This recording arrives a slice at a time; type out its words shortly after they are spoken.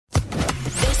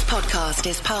podcast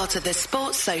is part of the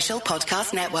Sports Social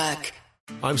Podcast Network.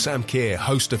 I'm Sam Keir,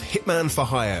 host of Hitman for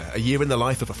Hire, a year in the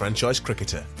life of a franchise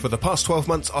cricketer. For the past 12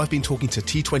 months, I've been talking to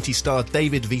T20 star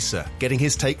David Visa, getting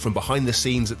his take from behind the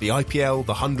scenes at the IPL,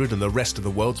 the 100 and the rest of the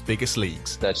world's biggest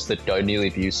leagues. That's the don't nearly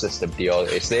view system deal.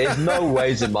 There's no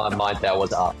ways in my mind that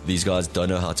was up. These guys don't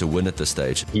know how to win at this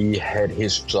stage. He had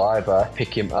his driver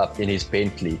pick him up in his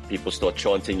Bentley. People start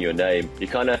chanting your name. You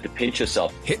kind of have to pinch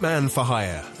yourself. Hitman for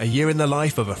Hire, a year in the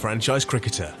life of a franchise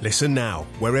cricketer. Listen now,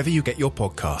 wherever you get your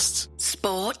podcasts.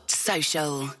 Sport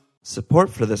Social. Support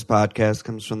for this podcast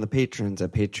comes from the patrons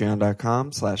at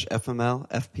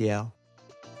patreon.com/FMLFPL.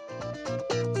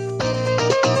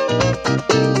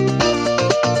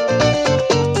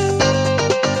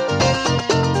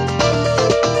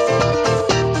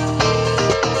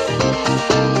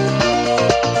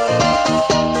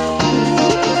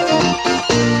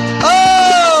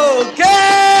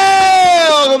 Okay!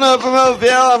 Welcome to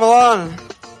FMLFPL. I'm alone.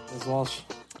 This is Walsh.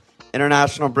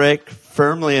 International break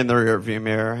firmly in the rearview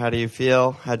mirror. How do you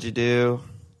feel? How'd you do?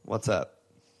 What's up?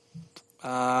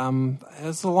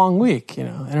 It's a long week, you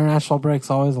know. International break's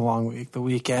always a long week. The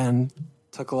weekend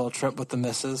took a little trip with the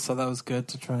missus, so that was good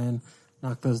to try and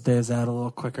knock those days out a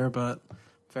little quicker, but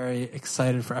very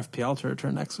excited for FPL to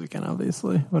return next weekend,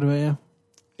 obviously. What about you?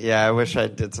 Yeah, I wish I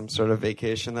did some sort of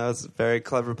vacation. That was very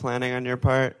clever planning on your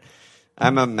part.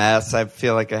 I'm a mess. I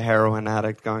feel like a heroin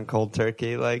addict going cold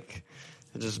turkey. Like,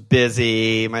 just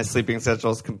busy. My sleeping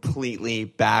schedule is completely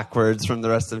backwards from the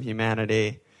rest of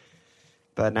humanity.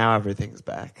 But now everything's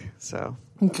back. So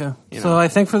okay. So I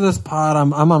think for this pod,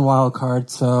 I'm on Wildcard.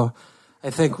 So I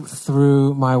think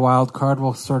through my Wildcard,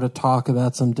 we'll sort of talk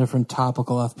about some different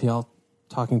topical FPL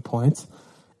talking points.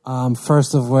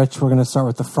 First of which, we're going to start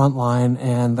with the front line.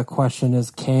 And the question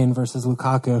is Kane versus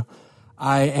Lukaku.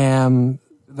 I am...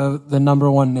 The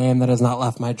number one name that has not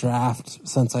left my draft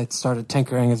since I started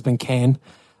tinkering has been Kane.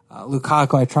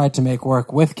 Lukaku I tried to make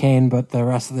work with Kane, but the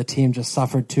rest of the team just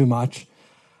suffered too much.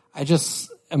 I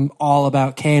just am all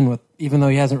about Kane, even though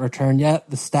he hasn't returned yet.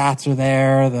 The stats are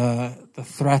there, the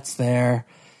threat's there.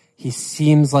 He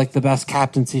seems like the best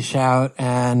captaincy shout,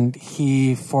 and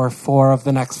he, for 4 of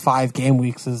the next 5 game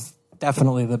weeks, is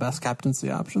definitely the best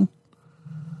captaincy option.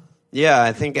 Yeah,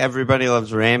 I think Everybody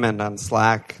Loves Raymond on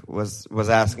Slack was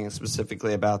asking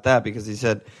specifically about that because he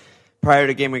said prior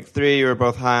to Game Week 3, you were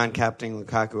both high on captaining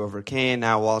Lukaku over Kane.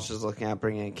 Now Walsh is looking at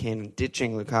bringing in Kane and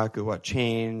ditching Lukaku. What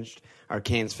changed? Are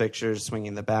Kane's fixtures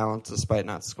swinging the balance despite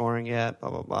not scoring yet? Blah,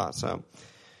 blah, blah. So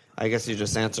I guess you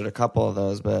just answered a couple of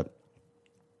those, but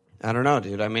I don't know,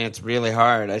 dude. I mean, it's really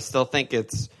hard. I still think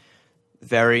it's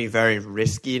very, very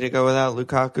risky to go without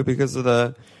Lukaku because of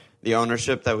the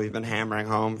ownership that we've been hammering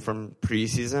home from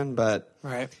preseason, but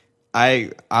right. I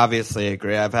obviously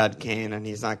agree. I've had Kane, and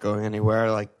he's not going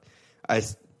anywhere. Like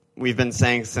we've been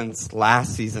saying since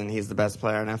last season, he's the best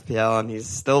player in FPL, and he's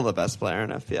still the best player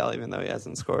in FPL, even though he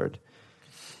hasn't scored.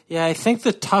 Yeah, I think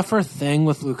the tougher thing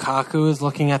with Lukaku is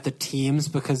looking at the teams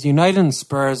because United and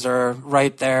Spurs are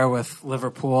right there with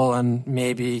Liverpool and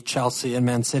maybe Chelsea and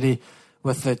Man City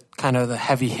with the kind of the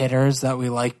heavy hitters that we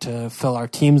like to fill our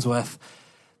teams with.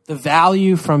 The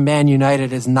value from Man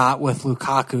United is not with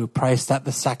Lukaku, priced at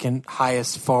the second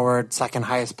highest forward, second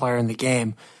highest player in the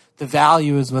game. The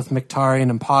value is with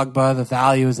Mkhitaryan and Pogba. The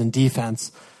value is in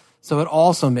defense. So it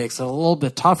also makes it a little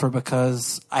bit tougher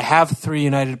because I have 3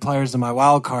 United players in my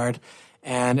wild card,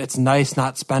 and it's nice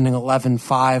not spending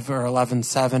 11.5 or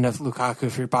 11.7 of Lukaku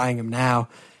if you're buying him now,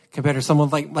 compared to someone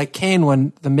like Kane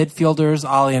when the midfielders,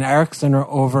 Ali and Eriksen, are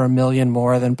over $1 million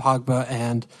more than Pogba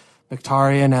and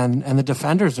Mkhitaryan, and the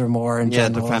defenders are more in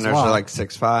general. Yeah, defenders as well. are like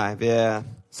 6'5", yeah.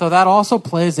 So that also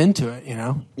plays into it, you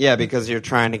know? Yeah, because you're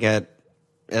trying to get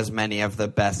as many of the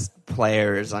best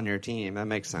players on your team. That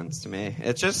makes sense to me.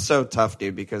 It's just so tough,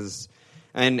 dude, because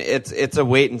it's a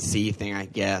wait-and-see thing, I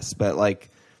guess, but like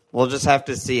we'll just have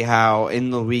to see how in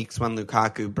the weeks when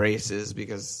Lukaku braces,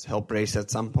 because he'll brace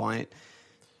at some point,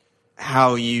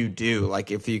 how you do.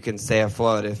 Like if you can stay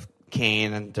afloat, if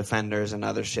Kane and defenders and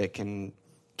other shit can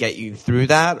get you through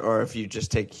that, or if you just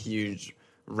take huge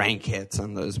rank hits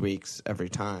on those weeks every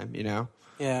time, you know?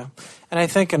 Yeah. And I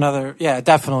think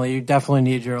definitely, you definitely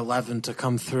need your 11 to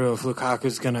come through. If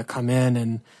Lukaku's going to come in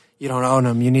and you don't own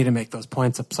him, you need to make those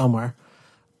points up somewhere.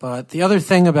 But the other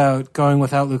thing about going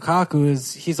without Lukaku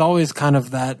is he's always kind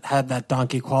of had that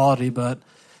donkey quality, but,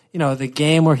 you know, the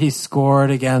game where he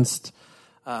scored against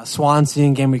Swansea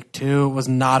in Game Week 2 was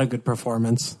not a good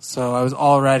performance. So I was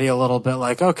already a little bit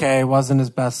like, okay, it wasn't his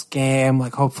best game.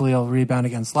 Like, hopefully he'll rebound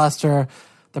against Leicester.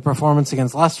 The performance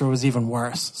against Leicester was even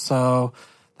worse. So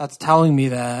that's telling me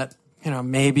that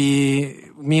maybe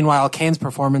meanwhile Kane's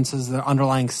performances, the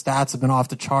underlying stats have been off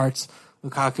the charts.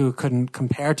 Lukaku couldn't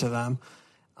compare to them.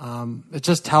 It's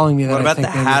just telling me that. What about the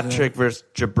hat trick versus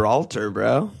Gibraltar,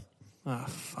 bro? Oh,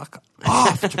 fuck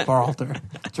off, Gibraltar.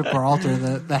 Gibraltar,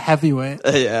 the heavyweight.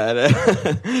 Yeah,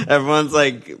 everyone's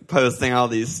like posting all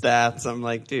these stats. I'm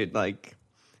like, dude, like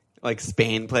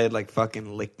Spain played like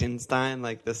fucking Liechtenstein.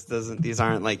 Like these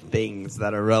aren't like things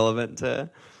that are relevant to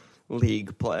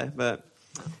league play. But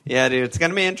yeah, dude, it's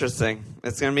gonna be interesting.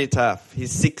 It's gonna be tough.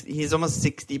 He's almost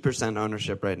 60%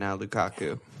 ownership right now,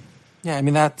 Lukaku. Yeah, I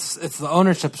mean it's the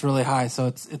ownership's really high, so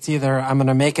it's either I'm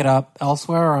gonna make it up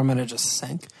elsewhere or I'm gonna just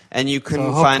sink. And you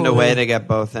couldn't find a way to get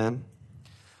both in?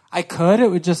 I could.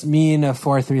 It would just mean a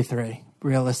 4-3-3.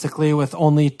 Realistically, with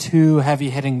only 2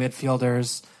 heavy-hitting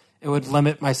midfielders, it would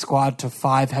limit my squad to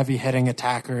 5 heavy-hitting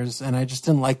attackers, and I just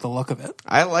didn't like the look of it.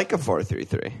 I like a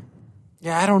 4-3-3.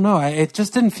 Yeah, I don't know. It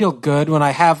just didn't feel good when I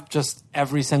have just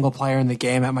every single player in the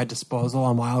game at my disposal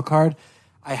on Wildcard.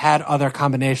 I had other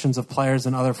combinations of players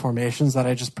and other formations that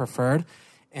I just preferred.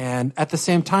 And at the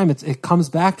same time, it comes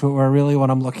back to it where really when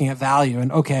I'm looking at value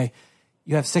and okay,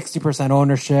 you have 60%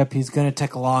 ownership. He's going to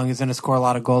tick along. He's going to score a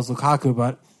lot of goals, Lukaku.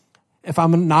 But if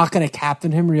I'm not going to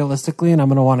captain him realistically and I'm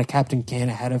going to want to captain Kane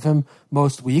ahead of him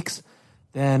most weeks,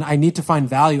 then I need to find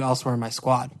value elsewhere in my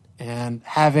squad. And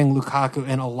having Lukaku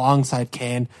in alongside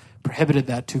Kane prohibited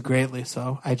that too greatly.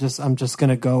 So I'm just going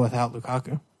to go without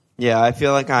Lukaku. Yeah, I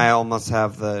feel like I almost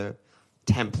have the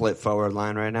template forward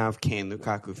line right now of Kane,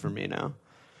 Lukaku, Firmino.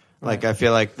 Like, I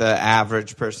feel like the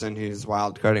average person who's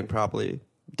wildcarding probably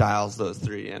dials those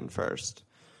 3 in first.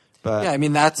 But yeah, I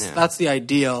mean, that's the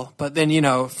ideal. But then,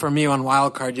 for me on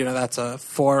wildcard, that's a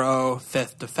 4-0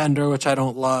 fifth defender, which I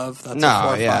don't love. That's a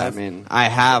 4-5. Yeah, I mean, I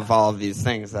have all of these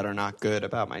things that are not good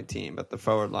about my team, but the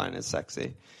forward line is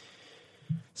sexy.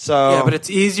 So yeah, but it's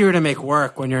easier to make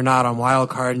work when you're not on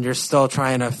wildcard and you're still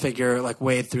trying to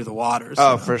wade through the waters.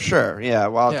 Oh, for sure. Yeah,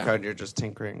 wildcard, you're just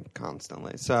tinkering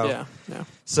constantly. So yeah.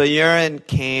 So you're in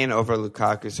Kane over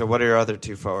Lukaku. So what are your other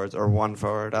 2 forwards or 1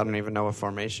 forward? I don't even know what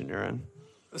formation you're in.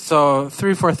 So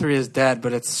 3-4-3 is dead,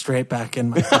 but it's straight back in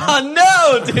my Oh,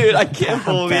 no, dude. I can't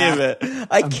believe it.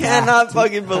 I cannot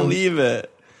fucking believe it.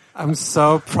 I'm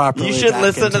so properly You should back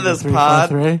listen to into this the pod.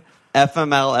 3-4-3.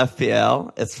 FML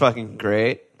FPL. It's fucking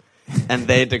great. And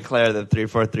they declare that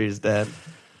 3-4-3 is dead.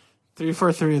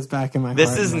 3-4-3 is back in my This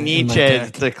heart. is in my Nietzsche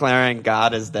dick. declaring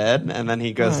God is dead, and then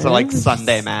he goes to it's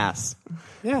Sunday Mass.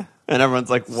 Yeah. And everyone's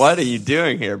like, what are you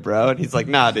doing here, bro? And he's like,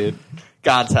 nah, dude.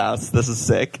 God's house. This is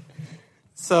sick.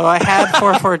 So I had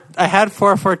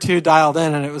 4-4-2 dialed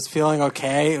in, and it was feeling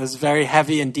okay. It was very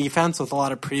heavy in defense with a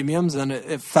lot of premiums, and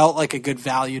it felt like a good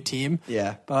value team.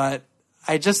 Yeah. But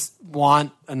I just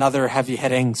want another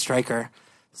heavy-hitting striker.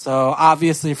 So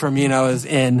obviously Firmino is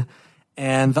in.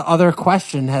 And the other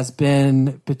question has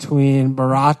been between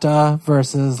Morata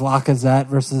versus Lacazette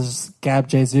versus Gab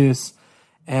Jesus.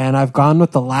 And I've gone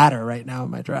with the latter right now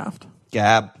in my draft.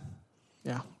 Gab.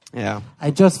 Yeah. Yeah.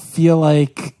 I just feel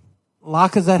like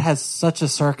Lacazette has such a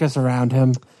circus around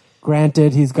him.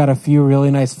 Granted, he's got a few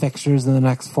really nice fixtures in the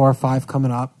next 4 or 5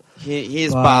 coming up.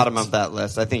 He's bottom of that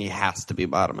list. I think he has to be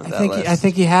bottom of that list. I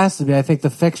think he has to be. I think the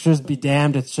fixtures be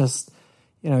damned. It's just,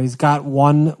 he's got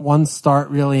one start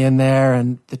really in there,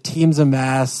 and the team's a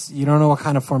mess. You don't know what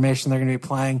kind of formation they're going to be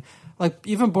playing. Like,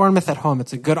 even Bournemouth at home,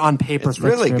 it's a good on-paper fixture.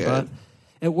 Really good. But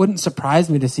it wouldn't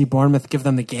surprise me to see Bournemouth give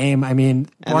them the game. I mean,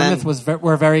 Bournemouth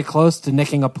were very close to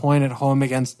nicking a point at home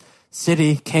against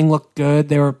City. King looked good.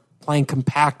 They were playing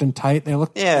compact and tight. They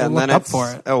looked up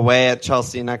for it. Away at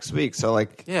Chelsea next week. So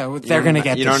they're going to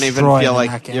get. You don't even feel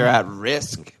like you're at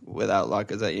risk without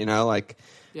Lacazette.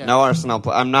 No Arsenal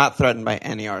player. I'm not threatened by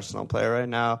any Arsenal player right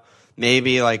now.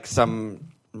 Maybe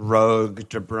some rogue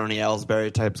Jabroni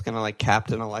Ellsbury type's going to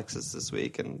captain Alexis this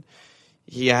week, and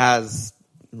he has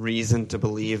reason to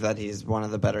believe that he's one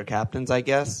of the better captains, I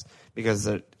guess, because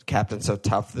the captain's so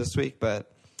tough this week.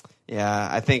 But yeah,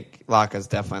 I think Laka's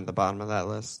definitely at the bottom of that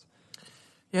list.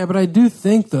 Yeah, but I do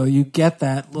think though you get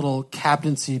that little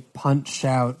captaincy punch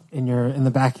shout in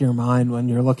the back of your mind when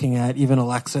you're looking at even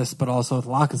Alexis, but also with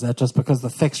Lacazette, just because the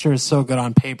fixture is so good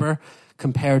on paper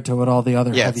compared to what all the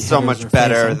other heavy hitters it's so much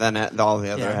better facing. than all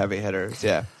the other heavy hitters.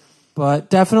 Yeah, but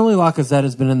definitely Lacazette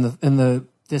has been in the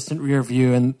distant rear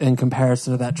view in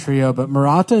comparison to that trio. But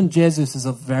Morata and Jesus is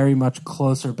a very much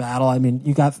closer battle. I mean,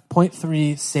 you got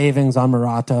 0.3 savings on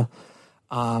Morata.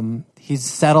 He's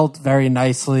settled very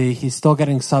nicely. He's still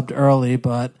getting subbed early,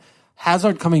 but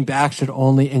Hazard coming back should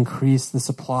only increase the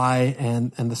supply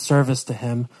and the service to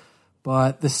him.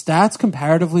 But the stats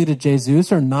comparatively to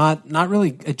Jesus are not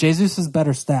really. Jesus has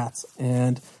better stats,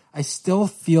 and I still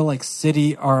feel like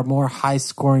City are a more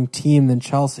high-scoring team than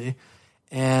Chelsea.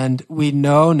 And we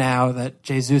know now that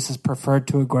Jesus is preferred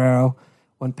to Aguero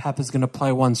when Pep is going to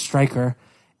play one striker.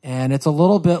 And it's a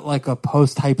little bit like a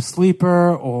post-hype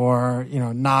sleeper or,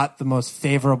 not the most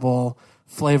favorable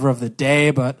flavor of the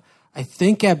day. But I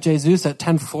think Gab Jesus at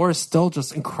 10-4 is still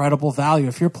just incredible value.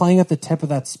 If you're playing at the tip of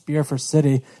that spear for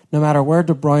City, no matter where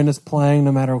De Bruyne is playing,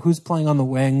 no matter who's playing on the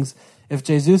wings, if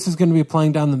Jesus is going to be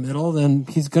playing down the middle, then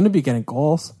he's going to be getting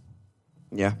goals.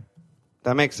 Yeah,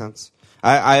 that makes sense.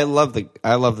 I love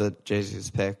the Jesus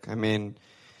pick. I mean,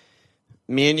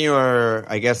 me and you are,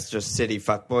 I guess, just City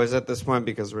fuckboys at this point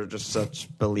because we're just such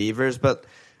believers. But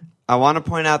I want to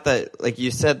point out that, like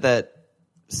you said, that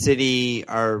City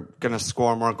are going to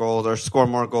score more goals or score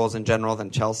more goals in general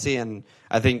than Chelsea. And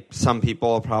I think some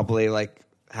people will probably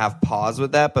have pause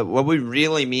with that. But what we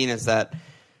really mean is that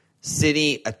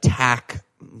City attack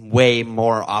way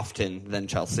more often than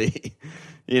Chelsea.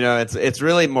 It's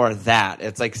really more that.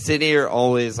 It's like City are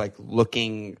always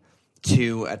looking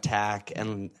to attack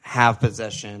and have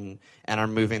possession and are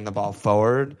moving the ball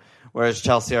forward, whereas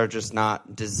Chelsea are just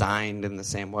not designed in the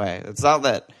same way. It's not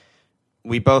that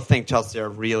we both think Chelsea are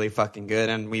really fucking good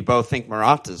and we both think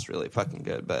Morata's really fucking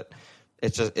good, but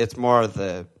it's more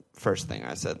the first thing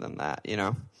I said than that,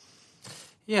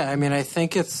 Yeah, I mean, I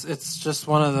think it's just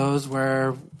one of those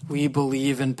where we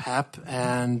believe in Pep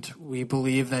and we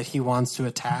believe that he wants to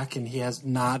attack, and he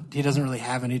doesn't really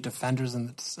have any defenders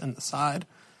in the side.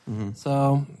 Mm-hmm.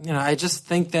 So I just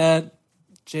think that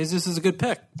Jesus is a good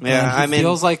pick. Yeah,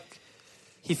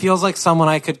 he feels like someone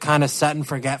I could kind of set and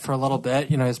forget for a little bit.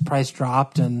 His price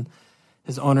dropped and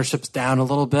his ownership's down a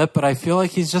little bit, but I feel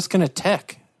like he's just going to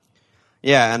tick.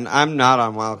 Yeah, and I'm not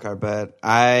on Wildcard, but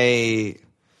I'm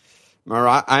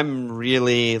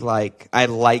really I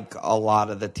like a lot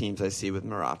of the teams I see with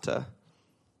Morata.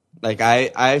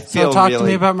 I feel. So talk really, to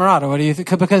me about Morata. What do you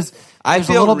think? Because I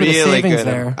feel a little bit really of savings good.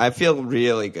 there. I feel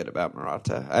really good about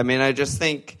Morata. I mean, I just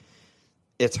think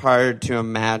it's hard to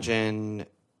imagine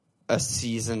a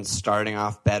season starting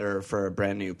off better for a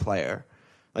brand new player.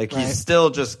 Right. He's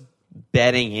still just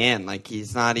betting in.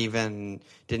 He's didn't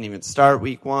even start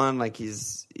week one.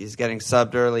 He's getting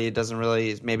subbed early.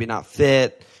 He's maybe not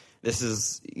fit. This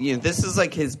is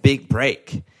his big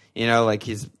break.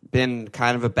 He's been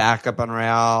kind of a backup on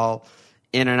Real,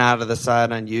 in and out of the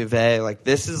side on Juve.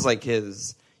 This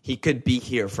is he could be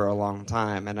here for a long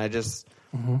time. And I just,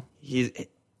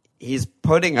 he's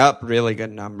putting up really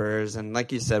good numbers. And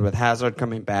like you said, with Hazard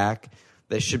coming back,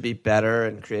 they should be better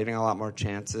and creating a lot more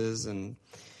chances. And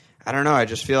I don't know, I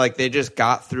just feel like they just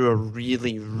got through a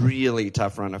really, really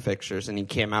tough run of fixtures. And he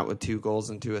came out with 2 goals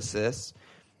and 2 assists.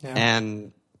 Yeah.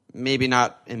 And maybe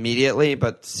not immediately,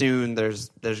 but soon there's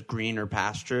greener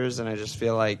pastures, and I just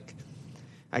feel like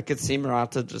I could see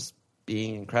Morata just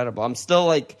being incredible. I'm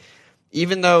still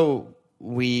even though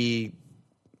we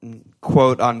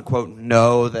quote unquote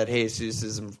know that Jesus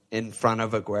is in front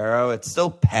of Aguero, it's still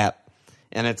Pep,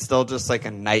 and it's still just a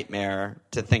nightmare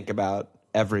to think about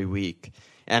every week.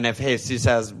 And if Jesus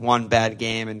has one bad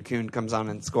game and Kuhn comes on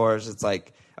and scores, it's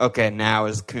okay, now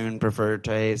is Kuhn preferred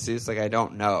to Jesus? I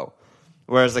don't know.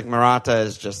 Whereas Morata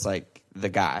is just the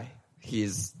guy.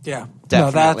 He's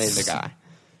definitely the guy.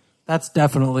 That's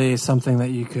definitely something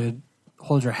that you could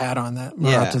hold your hat on. That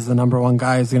Morata's the number one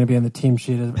guy who's going to be in the team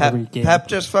sheet every game. Pep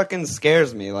just fucking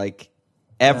scares me.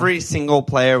 Every single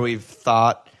player we've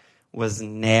thought was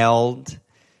nailed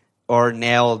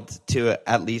to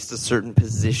at least a certain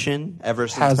position ever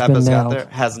since Pep has got there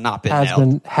has not been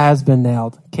nailed. Has been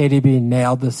nailed. KDB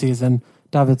nailed the season.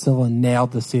 David Silva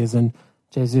nailed the season.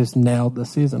 Jesus nailed the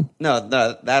season. No,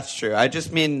 that's true. I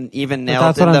just mean even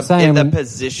nailed in the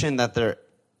position that they're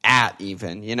at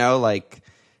even.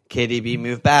 KDB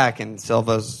moved back and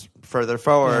Silva's further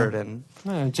forward.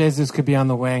 And Jesus could be on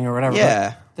the wing or whatever.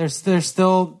 Yeah. There's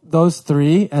still those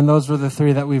 3, and those were the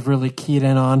 3 that we've really keyed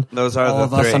in on. Those are all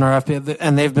the of 3. us on our FPL,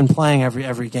 and they've been playing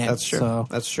every game. That's true. So.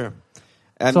 That's true.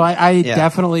 And, so I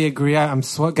definitely agree. I'm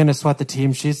going to sweat the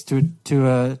team sheets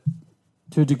to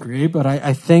a degree, but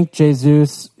I think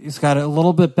Jesus, he's got a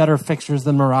little bit better fixtures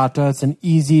than Morata. It's an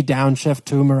easy downshift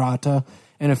to Morata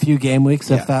in a few game weeks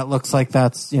if that looks like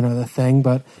that's the thing.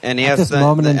 But and he has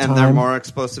moment in time, they're more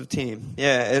explosive team.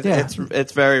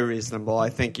 It's very reasonable.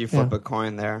 I think you flip a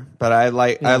coin there, but I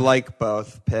like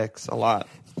both picks a lot.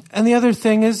 And the other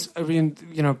thing is, I mean,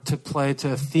 to play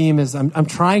to a theme is I'm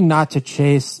trying not to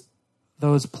chase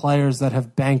those players that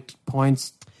have banked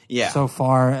points so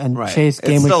far and chase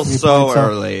game week 3 points. It's still so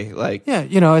early.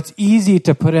 It's easy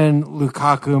to put in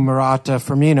Lukaku, Morata,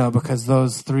 Firmino because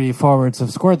those 3 forwards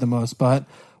have scored the most. But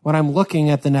when I'm looking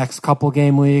at the next couple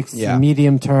game weeks, the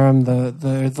medium term,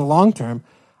 the long term,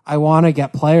 I want to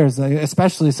get players,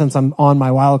 especially since I'm on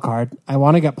my wild card. I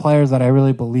want to get players that I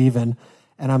really believe in,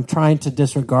 and I'm trying to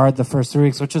disregard the first 3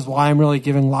 weeks, which is why I'm really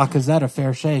giving Lacazette a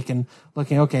fair shake and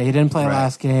looking, okay, he didn't play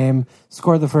last game,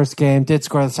 scored the first game, did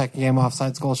score the second game,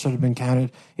 offsides goal should have been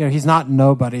counted. He's not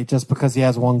nobody just because he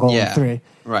has 1 goal in 3.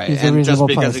 Right, He's and just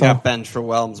because player, he got benched for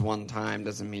Wellens one time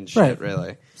doesn't mean shit,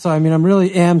 really. So, I mean, I'm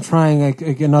really am trying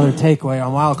another takeaway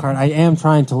on wildcard. I am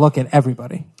trying to look at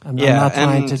everybody. I'm not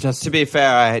trying to just... To be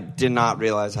fair, I did not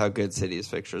realize how good City's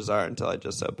fixtures are until I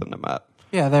just opened them up.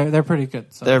 Yeah, they're pretty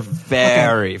good. So. They're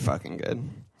very fucking good.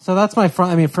 So that's my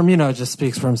front. I mean, Firmino just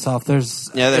speaks for himself.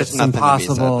 There's nothing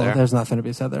impossible. To be said there. There's nothing to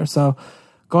be said there. So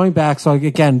going back, so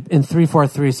again, in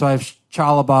 3-4-3, so I have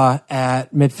Chalobah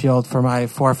at midfield for my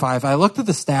 4-5. I looked at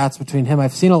the stats between him.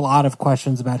 I've seen a lot of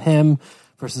questions about him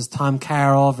versus Tom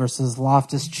Carroll versus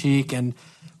Loftus-Cheek, and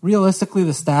realistically,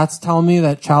 the stats tell me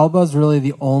that Chalobah is really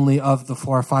the only of the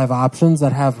 4 or 5 options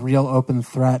that have real open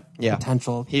threat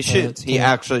potential. He shoots. He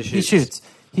actually shoots. He shoots.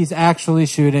 He's actually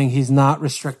shooting. He's not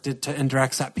restricted to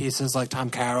indirect set pieces like Tom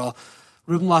Carroll.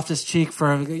 Ruben Loftus-Cheek,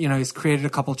 he's created a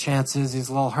couple chances. He's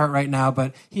a little hurt right now,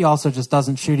 but he also just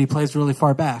doesn't shoot. He plays really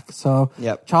far back. So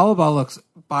Chalobah looks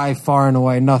by far and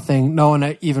away no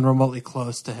one even remotely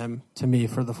close to him, to me,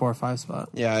 for the 4 or 5 spot.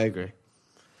 Yeah, I agree.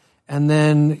 And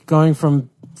then going from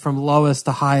lowest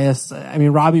to highest, I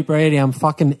mean, Robbie Brady, I'm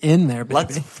fucking in there, baby.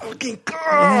 Let's fucking go!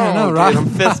 Yeah, no, I'm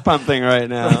fist pumping right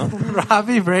now.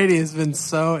 Robbie Brady has been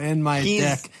so in my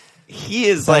dick. He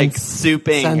is like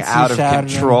souping out of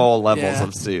control levels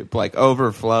of soup, like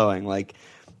overflowing. Like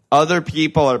other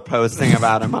people are posting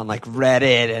about him on like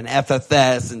Reddit and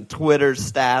FFS and Twitter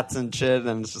stats and shit,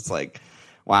 and it's just like,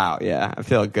 wow, yeah, I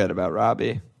feel good about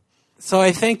Robbie. So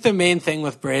I think the main thing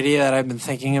with Brady that I've been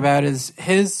thinking about is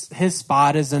his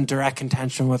spot is in direct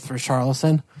contention with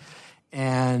Richarlison.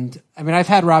 And I mean, I've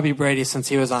had Robbie Brady since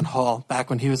he was on Hull, back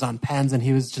when he was on Pens, and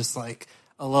he was just like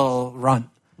a little runt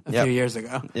a few years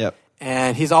ago. Yep.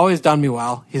 And he's always done me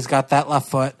well. He's got that left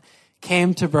foot.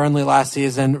 Came to Burnley last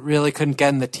season, really couldn't get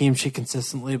in the team sheet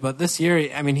consistently. But this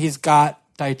year, I mean, he's got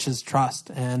Deitch's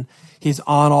trust, and he's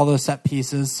on all those set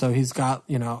pieces. So he's got,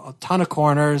 a ton of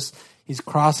corners. He's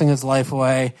crossing his life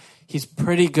away. He's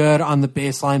pretty good on the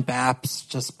baseline BAPs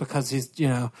just because he's,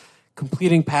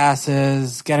 completing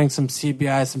passes, getting some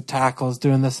CBI, some tackles,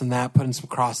 doing this and that, putting some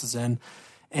crosses in.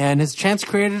 And his chance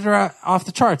created are off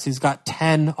the charts. He's got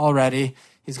 10 already.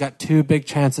 He's got 2 big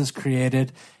chances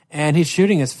created. And he's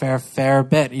shooting his fair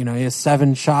bit. He has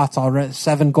 7 shots already,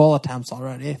 7 goal attempts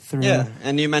already.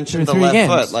 And you mentioned the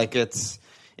left foot. Like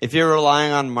if you're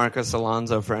relying on Marcos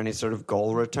Alonso for any sort of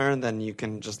goal return, then you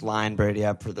can just line Brady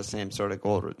up for the same sort of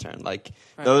goal return. Like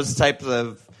those types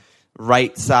of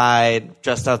right side,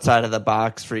 just outside of the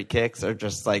box free kicks are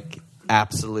just like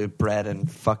absolute bread and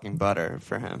fucking butter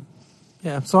for him.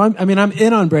 Yeah, so I'm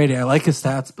in on Brady. I like his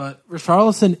stats, but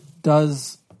Richarlison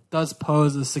does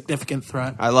pose a significant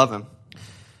threat. I love him.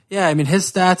 Yeah, I mean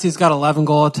his stats. He's got 11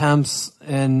 goal attempts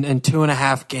in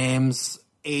 2.5 games.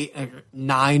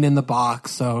 9 in the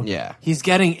box, so he's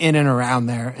getting in and around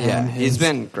there. And he's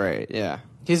been great. Yeah,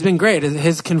 he's been great.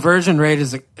 His conversion rate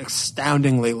is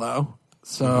astoundingly low.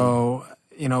 So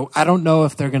I don't know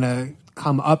if they're gonna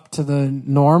come up to the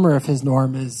norm or if his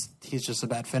norm is he's just a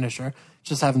bad finisher.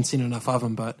 Just haven't seen enough of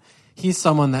him, but he's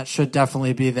someone that should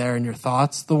definitely be there in your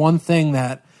thoughts. The one thing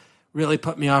that really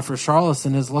put me off for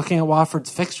Richarlison is looking at Watford's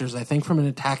fixtures. I think from an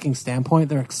attacking standpoint,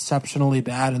 they're exceptionally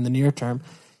bad in the near term.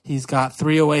 He's got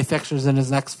 3 away fixtures in his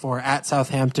next 4 at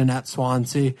Southampton, at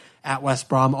Swansea, at West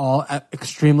Brom, all at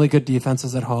extremely good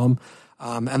defenses at home.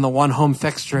 And the one home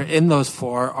fixture in those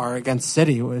 4 are against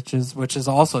City, which is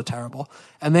also terrible.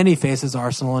 And then he faces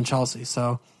Arsenal and Chelsea.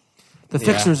 So the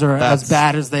fixtures are as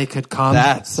bad as they could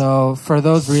come. So for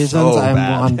those reasons,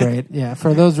 I'm on Brady. Yeah,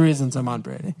 for those reasons, I'm on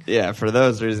Brady. Yeah, for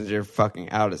those reasons, you're fucking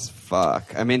out as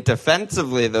fuck. I mean,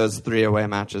 defensively, those 3 away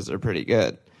matches are pretty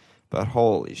good. But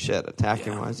holy shit,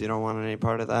 attacking-wise, you don't want any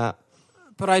part of that.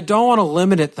 But I don't want to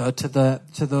limit it, though, to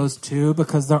those 2,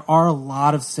 because there are a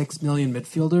lot of 6 million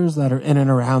midfielders that are in and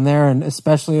around there, and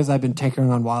especially as I've been tinkering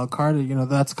on Wildcard,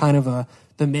 that's kind of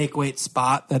the make-weight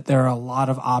spot that there are a lot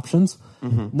of options.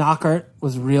 Mm-hmm. Knockaert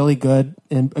was really good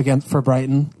for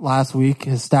Brighton last week.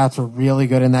 His stats were really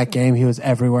good in that game. He was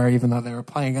everywhere, even though they were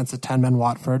playing against a 10-man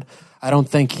Watford. I don't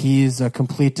think he's a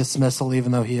complete dismissal,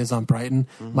 even though he is on Brighton.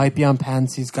 Mm-hmm. Might be on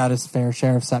Pens. He's got his fair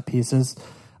share of set pieces.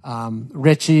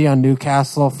 Richie on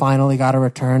Newcastle finally got a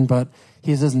return, but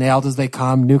He's as nailed as they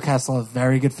come. Newcastle have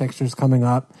very good fixtures coming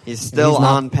up. He's still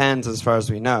on pens as far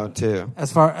as we know, too.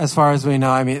 As far as we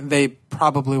know, I mean, they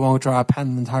probably won't draw a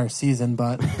pen the entire season,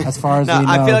 but as far as we know,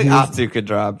 I feel like Atsu could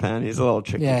draw a pen. He's a little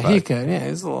tricky. Yeah, he could. Yeah,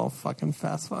 he's a little fucking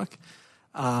fast fuck.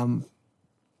 What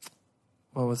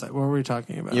was that? What were we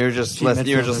talking about? You're just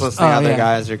listing other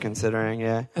guys you're considering,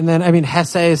 yeah. And then, I mean,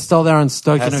 Hesse is still there on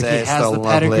Stoke. He has the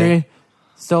pedigree. Lovely.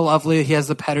 Still lovely. He has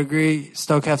the pedigree.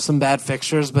 Stoke have some bad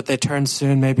fixtures, but they turn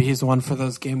soon. Maybe he's one for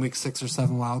those game week 6 or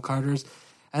 7 wildcarders.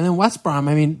 And then West Brom,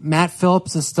 I mean, Matt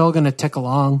Phillips is still going to tick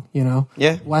along, you know.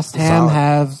 Yeah. West Ham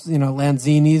have,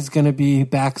 Lanzini's going to be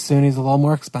back soon. He's a little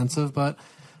more expensive, but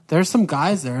there's some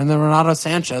guys there. And then Renato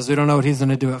Sanchez, we don't know what he's going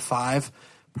to do at 5.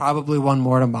 Probably one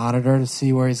more to monitor to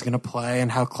see where he's going to play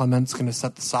and how Clement's going to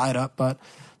set the side up. But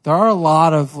there are a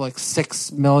lot of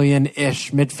 6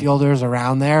 million-ish midfielders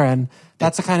around there, and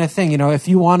that's the kind of thing. If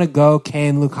you want to go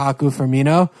Kane, Lukaku,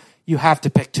 Firmino, you have to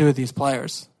pick 2 of these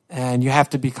players, and you have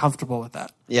to be comfortable with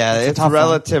that. Yeah, it's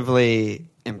relatively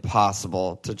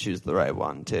impossible to choose the right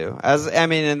one, too.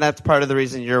 And that's part of the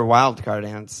reason you're a wild card,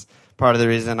 and it's part of the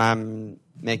reason I'm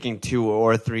making 2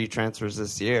 or 3 transfers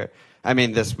this year.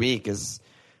 This week is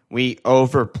we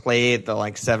overplayed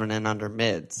the 7 and under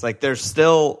mids. There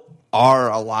still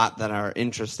are a lot that are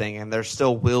interesting, and there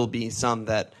still will be some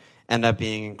that end up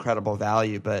being incredible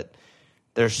value, but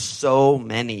there's so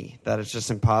many that it's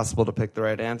just impossible to pick the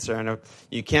right answer. And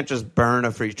you can't just burn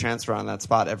a free transfer on that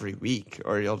spot every week,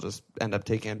 or you'll just end up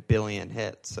taking a billion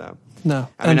hits. So no,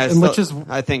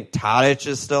 I think Tadic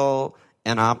is still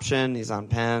an option. He's on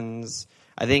pens.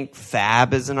 I think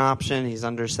Fab is an option. He's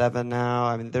under 7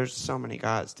 now. There's so many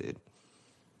guys, dude.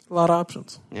 A lot of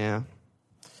options. Yeah.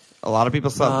 A lot of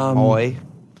people saw Moy.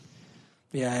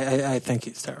 Yeah, I think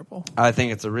he's terrible. I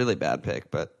think it's a really bad pick,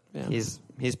 but he's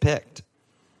picked.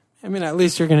 At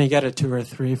least you're going to get a 2 or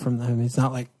 3 from them. He's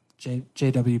not like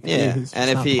JW4. Yeah, and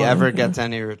if he ever gets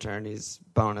any return, he's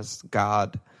bonus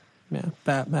god. Yeah,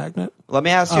 bat magnet. Let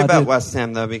me ask you about West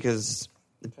Ham, though, because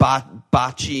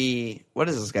Bocce, what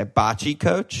is this guy? Bocce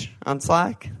coach on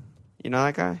Slack? You know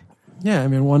that guy? Yeah,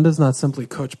 one does not simply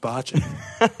coach Bocce.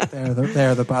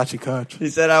 They're the Bocce coach.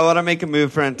 He said, I want to make a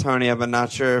move for Antonio, but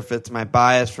not sure if it's my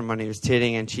bias from when he was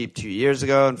titting and cheap 2 years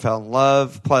ago and fell in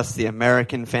love, plus the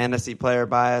American fantasy player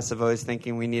bias of always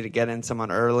thinking we need to get in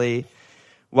someone early.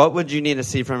 What would you need to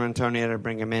see from Antonio to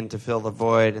bring him in to fill the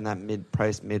void in that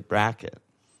mid-price, mid-bracket?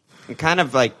 And kind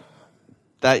of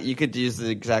that you could use the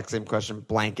exact same question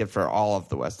blanket for all of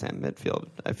the West Ham midfield,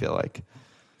 I feel like.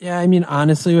 Yeah,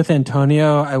 honestly, with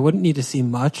Antonio, I wouldn't need to see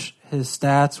much. His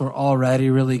stats were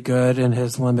already really good in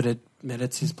his limited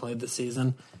minutes he's played this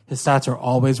season. His stats are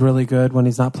always really good when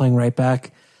he's not playing right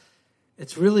back.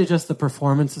 It's really just the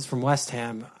performances from West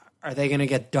Ham. Are they going to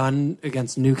get done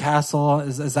against Newcastle?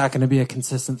 Is that going to be a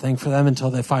consistent thing for them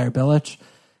until they fire Bilic?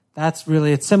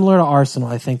 It's similar to Arsenal.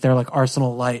 I think they're like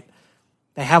Arsenal light.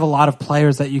 They have a lot of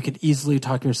players that you could easily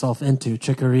talk yourself into.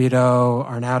 Chicharito,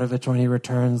 Arnautovic when he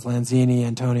returns, Lanzini,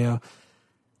 Antonio.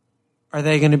 Are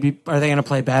they going to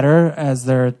play better as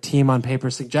their team on paper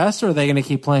suggests, or are they going to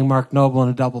keep playing Mark Noble in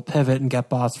a double pivot and get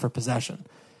bossed for possession?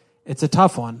 It's a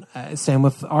tough one. Same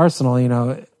with Arsenal.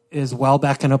 Is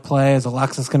Welbeck going to play? Is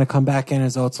Alexis going to come back in?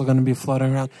 Is Özil going to be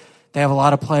floating around? They have a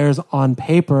lot of players on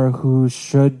paper who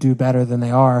should do better than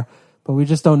they are, but we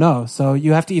just don't know. So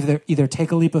you have to either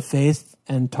take a leap of faith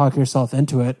and talk yourself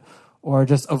into it, or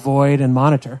just avoid and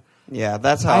monitor. Yeah,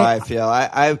 that's how I feel.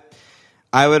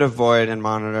 I would avoid and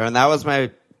monitor, and that was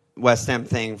my West Ham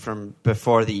thing from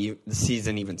before the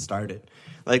season even started.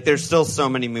 There's still so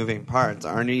many moving parts.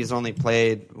 Arnie's only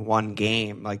played 1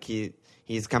 game.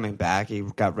 He's coming back. He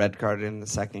got red carded in the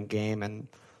second game, and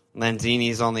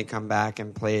Lanzini's only come back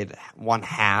and played 1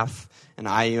 half, and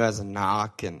IU has a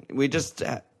knock, and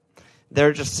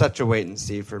they're just such a wait and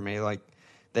see for me.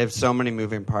 They have so many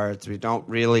moving parts. We don't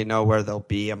really know where they'll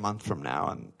be a month from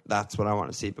now, and that's what I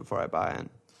want to see before I buy in.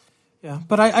 Yeah,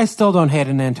 but I still don't hate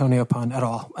an Antonio pun at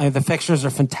all. The fixtures are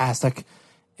fantastic,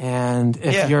 and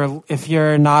if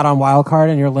you're not on wildcard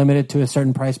and you're limited to a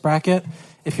certain price bracket,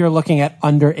 if you're looking at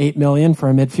under $8 million for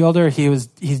a midfielder, he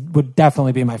would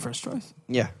definitely be my first choice.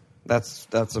 Yeah, that's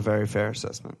a very fair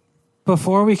assessment.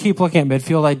 Before we keep looking at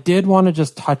midfield, I did want to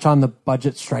just touch on the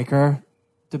budget striker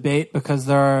debate, because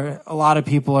there are a lot of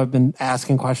people have been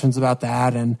asking questions about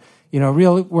that, and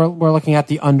really we're looking at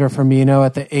the under Firmino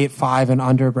at the 8.5 and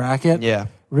under bracket. Yeah,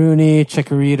 Rooney,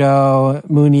 Chicharito,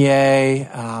 Meunier,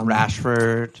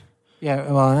 Rashford. Yeah,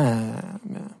 well,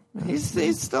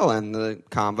 he's still in the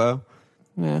combo.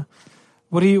 Yeah.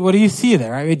 What do you see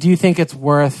there? Do you think it's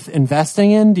worth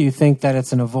investing in? Do you think that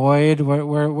it's an avoid? What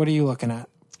are you looking at?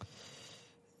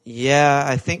 Yeah,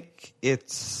 I think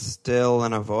it's still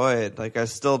an avoid. Like, I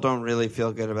still don't really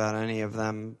feel good about any of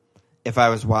them if I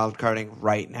was wildcarding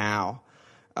right now.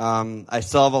 I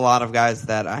still have a lot of guys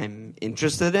that I'm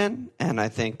interested in and I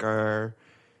think are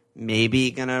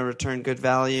maybe going to return good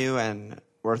value and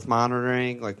worth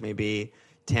monitoring. Like, maybe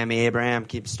Tammy Abraham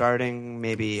keeps starting.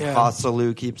 Maybe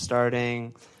Hosselu keeps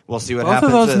starting. We'll see what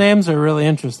happens. Both of those names are really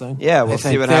interesting. Yeah, we'll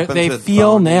see what happens. They with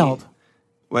feel Boney. nailed.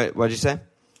 Wait, what'd you say?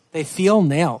 They feel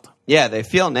nailed. Yeah, they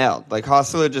feel nailed. Like,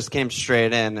 Hosselu just came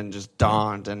straight in and just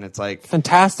dawned, and it's like...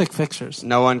 Fantastic fixtures.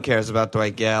 No one cares about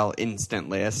Dwight Gale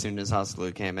instantly as soon as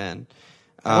Hosselu came in.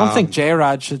 I don't think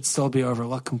J-Rod should still be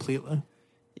overlooked completely.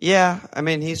 Yeah, I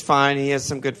mean, he's fine. He has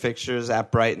some good fixtures at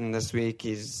Brighton this week.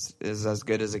 Is as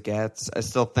good as it gets. I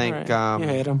still think... Right. You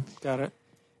hate him. Got it.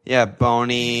 Yeah,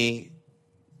 Boney...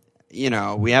 You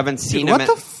know, we haven't seen him... What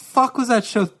the fuck was that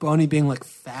show with Boney being, like,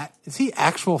 fat? Is he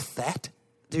actual fat?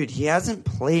 Dude, he hasn't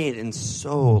played in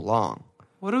so long.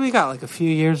 What do we got, like a few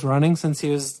years running since he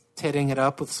was titting it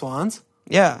up with Swans?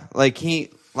 Yeah, like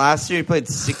last year he played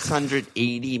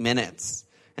 680 minutes.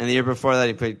 And the year before that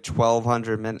he played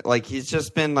 1,200 minutes. Like, he's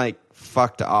just been, like,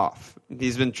 fucked off.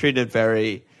 He's been treated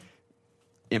very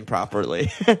improperly.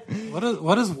 What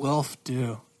does Wilf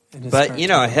do? But, you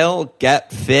know, he'll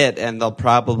get fit and they'll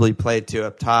probably play two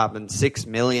up top. And $6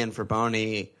 million for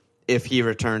Boney, if he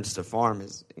returns to form,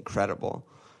 is incredible.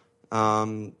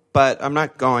 But I'm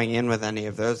not going in with any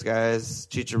of those guys.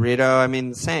 Chicharito, I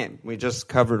mean, same. We just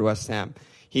covered West Ham.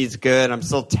 He's good. I'm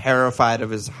still terrified of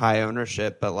his high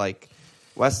ownership, but, like,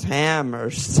 West Ham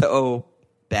are so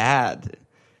bad.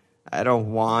 I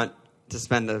don't want to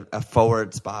spend a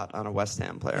forward spot on a West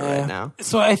Ham player right now.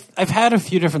 So I've had a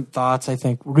few different thoughts. I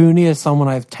think Rooney is someone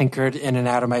I've tinkered in and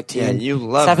out of my team. Yeah, you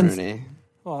love Rooney.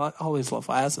 Well, I always love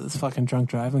Laz. It's fucking drunk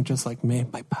driving, just like me,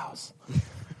 my pals.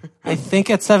 I think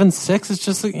at 7.6, it's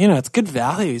just, you know, it's good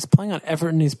value. He's playing on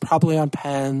Everton. He's probably on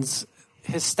pens.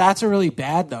 His stats are really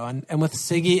bad, though. And with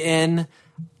Siggy in,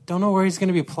 don't know where he's going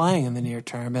to be playing in the near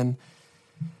term. And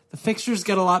the fixtures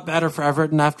get a lot better for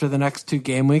Everton after the next 2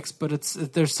 game weeks, but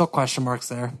there's still question marks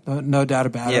there. No doubt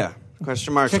about it. Yeah,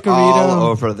 question marks all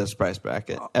over this price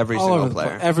bracket. Every single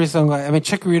player. Every single. I mean,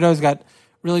 Chikorito's got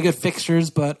really good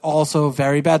fixtures, but also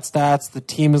very bad stats. The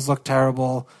team has looked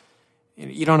terrible.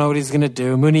 You don't know what he's going to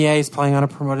do. Mounier is playing on a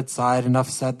promoted side. Enough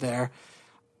said there.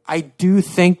 I do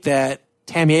think that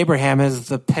Tammy Abraham is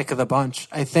the pick of the bunch.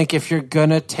 I think if you're going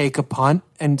to take a punt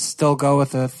and still go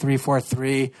with a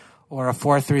 3-4-3 or a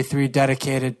 4-3-3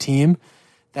 dedicated team,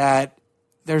 that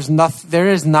there is not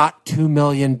 $2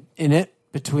 million in it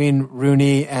between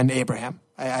Rooney and Abraham.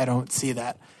 I don't see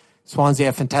that. Swansea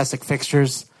have fantastic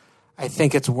fixtures. I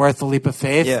think it's worth a leap of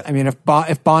faith. Yeah. I mean, if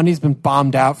Bondi's been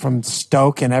bombed out from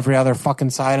Stoke and every other fucking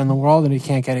side in the world and he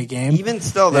can't get a game. Even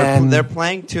still, they're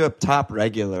playing two up top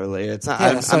regularly. It's not.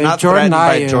 Yeah, I'm not Jordan threatened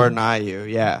by Jordan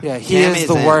Ayew. Yeah, he is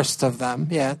the worst of them.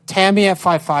 Yeah, Tammy at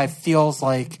 5.5 feels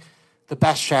like the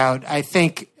best shout. I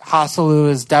think Hosselu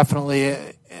is definitely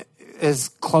his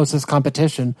closest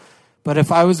competition. But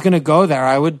if I was going to go there,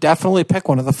 I would definitely pick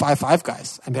one of the 5.5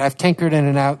 guys. I mean, I've tinkered in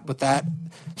and out with that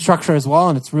structure as well,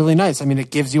 and it's really nice. I mean, it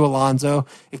gives you Alonso.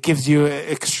 It gives you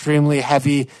extremely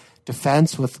heavy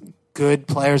defense with good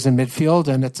players in midfield,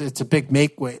 and it's a big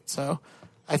make weight. So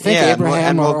I think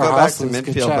Abraham and we'll go back to Hosselu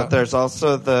midfield, but there's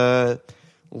also the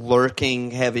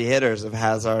lurking heavy hitters of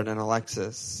Hazard and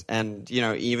Alexis, and you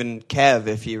know, even Kev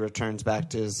if he returns back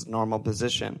to his normal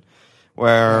position,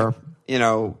 where you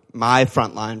know, my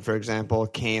front line, for example,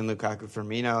 Kane, Lukaku,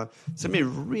 Firmino, it's going to be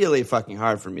really fucking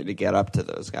hard for me to get up to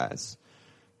those guys.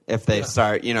 If they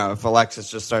start, you know, if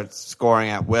Alexis just starts scoring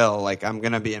at will, like, I'm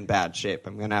going to be in bad shape.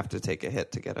 I'm going to have to take a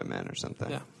hit to get him in or something.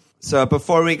 Yeah. So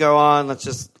before we go on, let's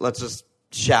just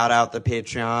shout out the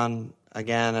Patreon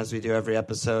again, as we do every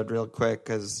episode, real quick,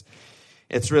 because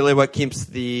it's really what keeps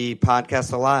the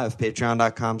podcast alive.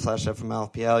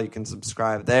 Patreon.com/FMLPL. You can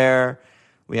subscribe there.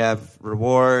 We have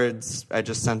rewards. I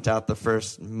just sent out the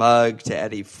first mug to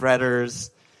Eddie Fredders.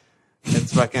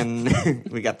 It's fucking,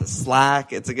 we got the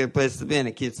Slack. It's a good place to be, and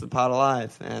it keeps the pod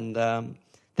alive. And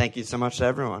thank you so much to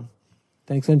everyone.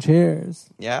 Thanks and cheers.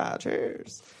 Yeah,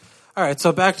 cheers. All right,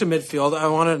 so back to midfield. I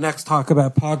want to next talk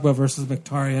about Pogba versus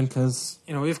Mkhitaryan because,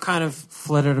 you know, we've kind of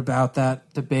flitted about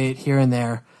that debate here and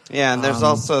there. Yeah, and there's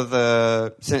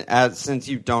also since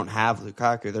you don't have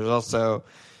Lukaku, there's also...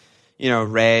 You know,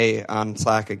 Ray on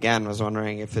Slack again was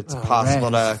wondering if it's possible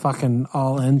Ray is fucking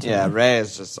all into it. Yeah, Ray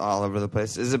is just all over the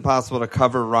place. Is it possible to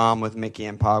cover Rom with Mickey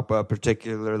and Pogba,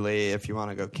 particularly if you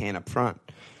want to go Kane up front?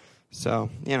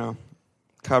 So, you know,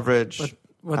 coverage.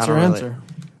 What's your answer?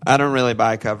 I don't really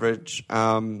buy coverage.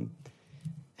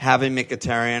 having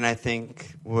Mkhitaryan, I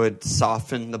think, would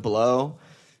soften the blow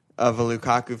of a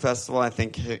Lukaku festival. I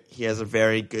think he has a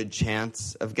very good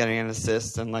chance of getting an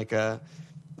assist in like the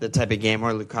type of game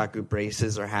where Lukaku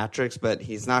braces or hat tricks, but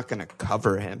he's not going to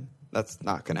cover him. That's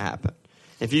not going to happen.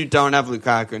 If you don't have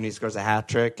Lukaku and he scores a hat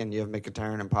trick and you have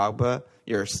Mkhitaryan and Pogba,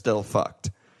 you're still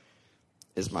fucked,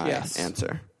 is my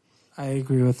answer. I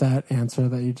agree with that answer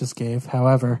that you just gave.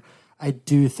 However, I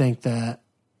do think that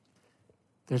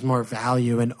there's more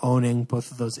value in owning both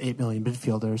of those 8 million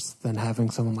midfielders than having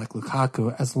someone like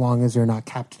Lukaku, as long as you're not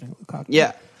captaining Lukaku.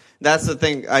 Yeah, that's the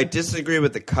thing. I disagree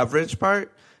with the coverage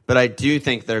part, but I do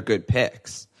think they're good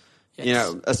picks. Yes. You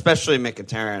know, especially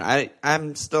Mkhitaryan.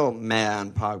 I'm still mad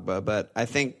on Pogba, but I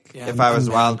think if I was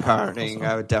wildcarding,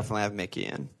 I would definitely have Mickey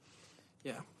in.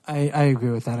 Yeah, I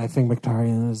agree with that. I think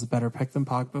Mkhitaryan is a better pick than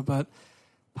Pogba, but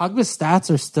Pogba's stats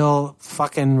are still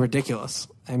fucking ridiculous.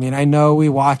 I mean, I know we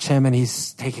watch him and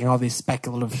he's taking all these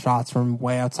speculative shots from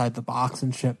way outside the box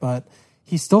and shit, but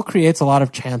he still creates a lot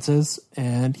of chances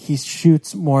and he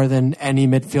shoots more than any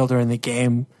midfielder in the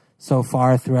game so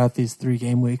far throughout these 3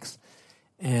 game weeks.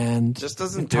 And just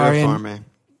doesn't do it for me.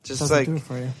 Just like, do it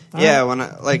for you. Yeah, when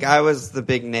I was the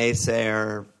big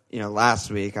naysayer, last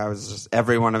week, I was just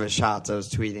every one of his shots I was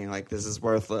tweeting like, this is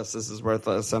worthless,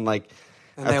 and like,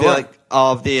 and I feel like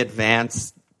all of the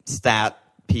advanced stat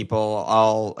people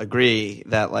all agree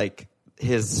that like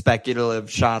his speculative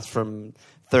shots from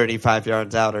 35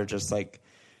 yards out are just like,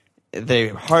 they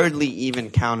hardly even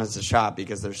count as a shot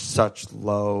because there's such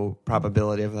low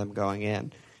probability of them going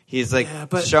in. He's like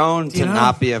shown to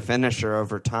not be a finisher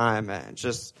over time. And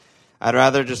I'd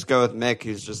rather just go with Mick,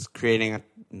 who's just creating a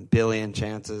billion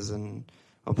chances and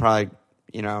will probably,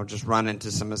 just run into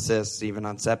some assists even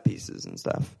on set pieces and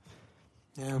stuff.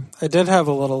 Yeah, I did have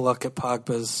a little look at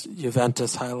Pogba's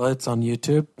Juventus highlights on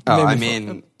YouTube. Don't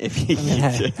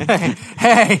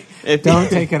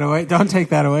take it away. Don't take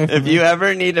that away from If you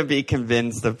ever need to be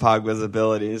convinced of Pogba's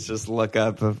abilities, just look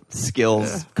up a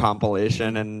skills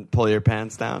compilation and pull your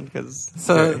pants down. That's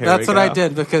what I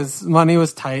did because money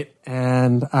was tight,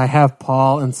 and I have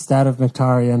Paul instead of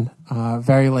Mkhitaryan.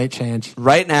 Very late change.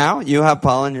 Right now, you have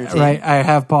Paul on your team. Right, I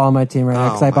have Paul on my team right now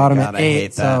because I bought him at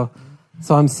 8.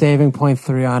 So I'm saving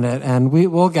 0.3 on it, and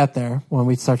we'll get there when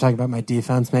we start talking about my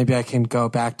defense. Maybe I can go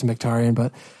back to Mkhitaryan,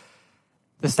 but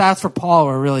the stats for Paul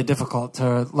were really difficult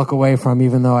to look away from,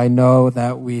 even though I know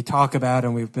that we talk about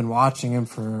and we've been watching him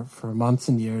for months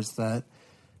and years that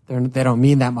they don't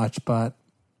mean that much. But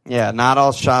yeah, not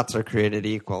all shots are created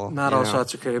equal. Not all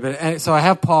shots are created. But so I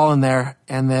have Paul in there,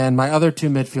 and then my other 2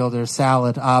 midfielders,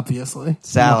 Salad, obviously.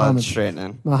 Salad, straight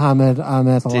in. Mohamed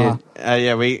Ahmed Allah.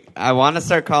 Dude, I want to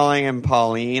start calling him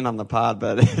Pauline on the pod,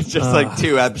 but it's just like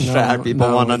too abstract.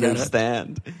 People won't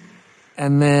understand.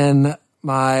 And then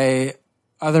my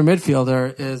other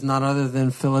midfielder is none other than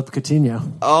Philippe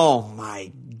Coutinho. Oh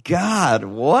my God,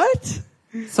 what?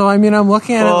 So, I mean, I'm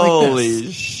looking at it like this.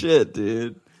 Holy shit,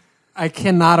 dude. I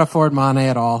cannot afford Mane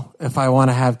at all if I want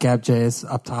to have Gabj's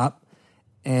up top.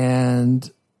 And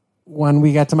when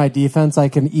we get to my defense, I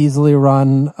can easily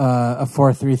run a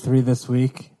 4-3-3 this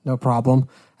week. No problem.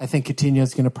 I think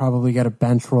Coutinho's going to probably get a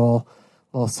bench role,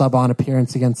 a little sub-on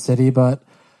appearance against City. But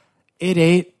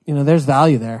 8-8, there's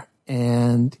value there.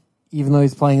 And even though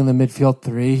he's playing in the midfield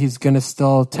 3, he's going to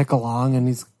still tick along and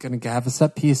he's going to have his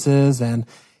set pieces and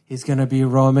he's going to be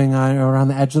roaming around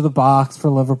the edge of the box for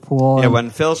Liverpool. Yeah, when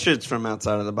Phil shoots from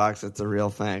outside of the box, it's a real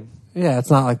thing. Yeah, it's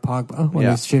not like Pogba when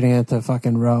he's shooting into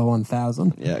fucking row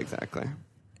 1,000. Yeah, exactly.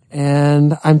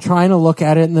 And I'm trying to look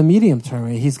at it in the medium term.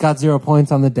 He's got 0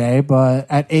 points on the day, but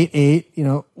at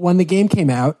 8-8, when the game came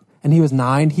out and he was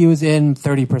 9, he was in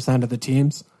 30% of the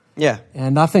teams. Yeah.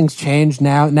 And nothing's changed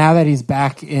now. Now that he's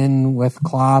back in with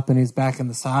Klopp and he's back in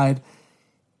the side,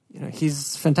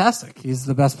 he's fantastic. He's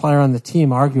the best player on the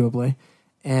team, arguably.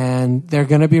 And they're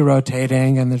going to be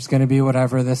rotating, and there's going to be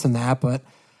whatever, this and that. But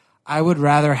I would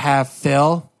rather have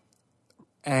Phil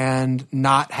and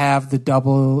not have the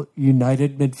double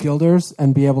United midfielders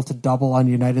and be able to double on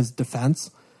United's defense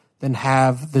than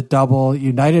have the double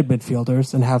United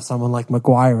midfielders and have someone like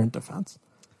Maguire in defense.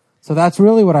 So that's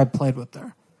really what I played with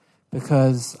there.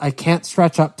 Because I can't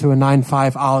stretch up to a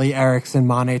 9-5 Ali Eriksson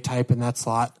Mane type in that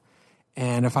slot.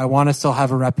 And if I want to still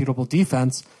have a reputable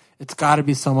defense, it's got to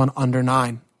be someone under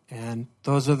 9. And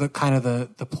those are the kind of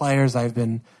the players I've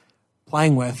been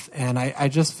playing with. And I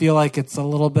just feel like it's a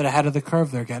little bit ahead of the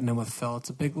curve they're getting in with Phil. It's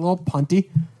a little punty.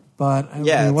 But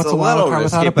yeah, what's it's a little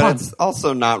risky, but punt? it's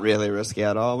also not really risky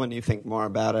at all when you think more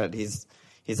about it. He's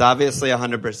obviously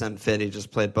 100% fit. He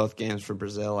just played both games for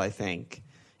Brazil, I think,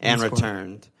 and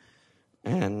returned.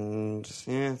 And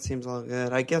it seems all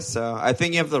good. I guess so. I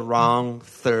think you have the wrong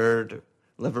third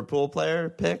Liverpool player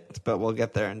picked, but we'll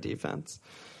get there in defense.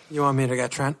 You want me to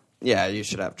get Trent? Yeah, you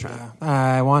should have Trent.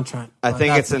 I want Trent. I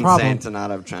think it's insane to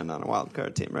not have Trent on a wild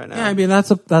card team right now. Yeah, I mean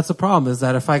that's a problem. Is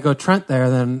that if I go Trent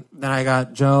there, then I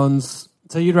got Jones.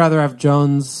 So you'd rather have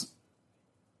Jones?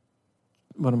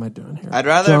 What am I doing here? I'd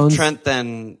rather have Trent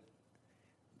than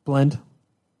Blend.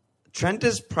 Trent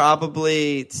is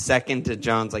probably second to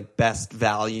Jones, like best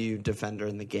value defender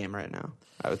in the game right now,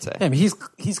 I would say. Yeah, I mean,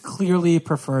 he's clearly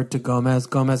preferred to Gomez.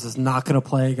 Gomez is not going to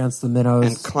play against the minnows.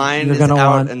 And Klein is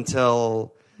out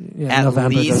until at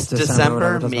November, least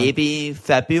December, maybe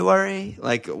February.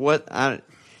 Like what?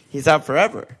 He's out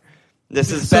forever.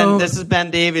 This is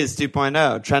Ben Davies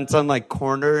 2.0. Trent's on like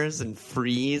corners and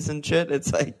frees and shit.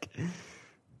 It's like.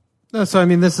 No, so I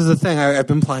mean, this is the thing. I've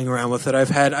been playing around with it. I've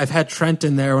had Trent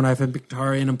in there when I've had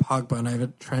Mkhitaryan and Pogba, and I've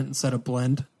had Trent instead of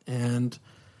Blend, and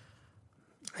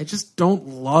I just don't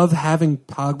love having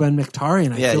Pogba and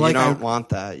Mkhitaryan. I feel like you don't want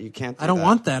that. You can't. I don't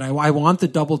want that. I want the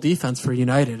double defense for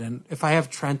United, and if I have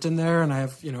Trent in there and I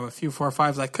have a few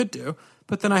 4-5s, I could do,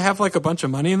 but then I have like a bunch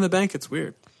of money in the bank. It's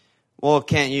weird. Well,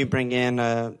 can't you bring in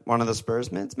one of the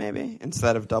Spurs mids maybe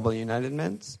instead of double United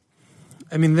mids?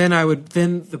 I mean, then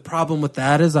the problem with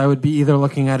that is I would be either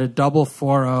looking at a double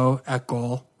 4-0 at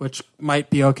goal, which might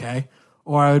be okay,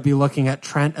 or I would be looking at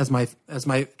Trent as my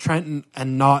Trent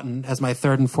and Naughton as my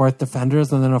third and fourth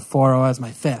defenders, and then a 4-0 as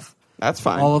my fifth. That's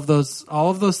fine. All of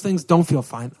those things don't feel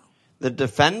fine. The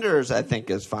defenders, I think,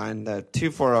 is fine. The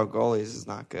 2-4-0 goalies is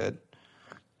not good.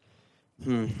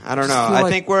 I don't know. I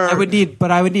think I would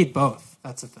need both.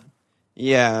 That's the thing.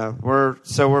 Yeah, we're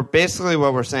basically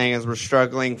what we're saying is we're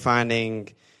struggling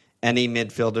finding any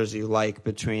midfielders you like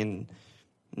between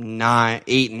 8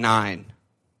 and 9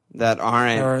 that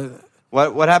aren't.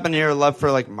 What happened to your love for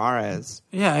like Mahrez?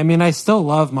 Yeah, I mean I still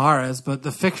love Mahrez, but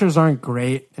the fixtures aren't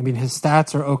great. I mean his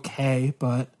stats are okay,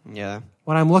 but yeah.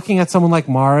 When I'm looking at someone like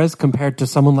Mahrez compared to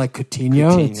someone like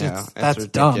Coutinho, that's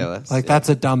ridiculous. Dumb. Like that's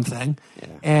a dumb thing. Yeah.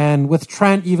 And with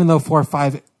Trent, even though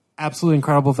 4-5. Absolutely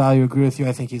incredible value. Agree with you.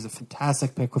 I think he's a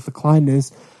fantastic pick with the Klein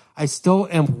news. I still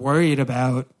am worried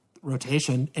about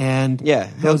rotation and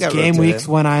those game weeks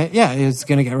when he's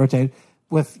going to get rotated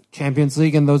with Champions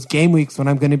League and those game weeks when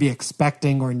I'm going to be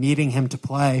expecting or needing him to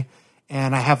play,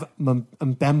 and I have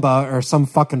Mbemba or some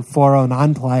fucking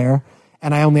 409 player,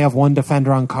 and I only have one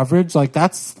defender on coverage. Like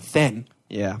that's thin.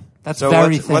 Yeah, that's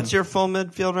very thin. What's your full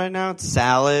midfield right now? It's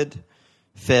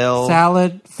Phil,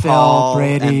 Paul,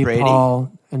 Brady,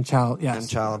 Paul. And yes. And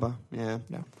Chalobah, yeah.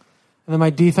 And then my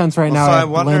defense right now. So I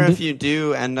wonder if you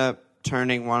do end up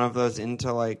turning one of those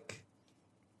into like,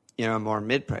 a more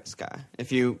mid-price guy.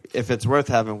 If it's worth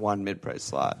having one mid-price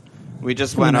slot. We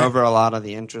just went over a lot of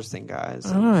the interesting guys.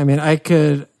 I don't know. I mean, I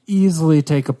could easily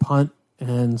take a punt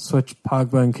and switch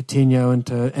Pogba and Coutinho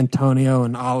into Antonio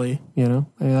and Ali. I mean,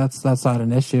 that's not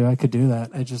an issue. I could do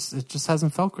that. It just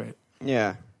hasn't felt great.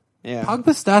 Yeah.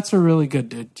 Pogba's stats are really good,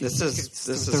 dude. This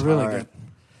is really hard. Good.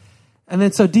 And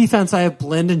then so defense, I have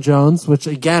Blend and Jones, which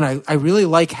again, I really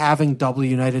like having double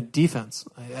United defense.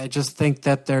 I just think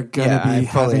that they're going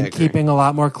to be keeping a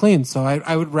lot more clean. So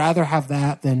I would rather have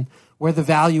that than where the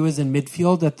value is in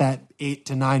midfield at that 8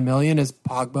 to 9 million is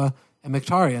Pogba and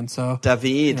Mkhitaryan. So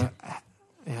David.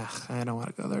 I don't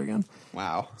want to go there again.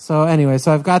 Wow. So anyway,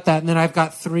 I've got that, and then I've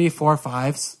got 3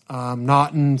 4-5s.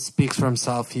 Naughton speaks for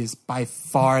himself. He's by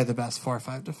far the best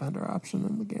 4-5 defender option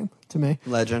in the game to me.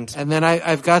 Legend. And then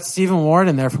I've got Stephen Ward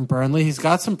in there from Burnley. He's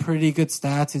got some pretty good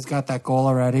stats. He's got that goal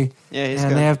already. Yeah, he's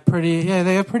good. And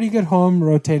they have pretty good home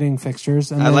rotating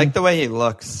fixtures. And I like the way he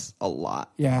looks a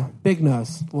lot. Yeah, big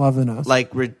nose. Love the nose.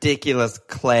 Like ridiculous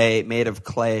made of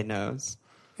clay nose.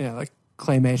 Yeah, like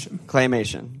claymation.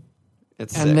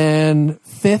 It's and sick. then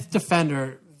 5th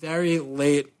defender, very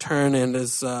late turn in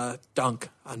his Dunk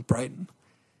on Brighton.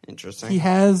 Interesting. He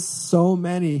has so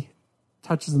many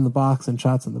touches in the box and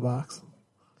shots in the box.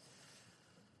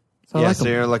 So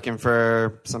you're looking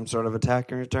for some sort of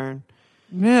attacking return?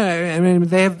 Yeah, I mean,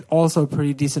 they have also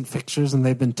pretty decent fixtures and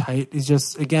they've been tight. He's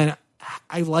just, again,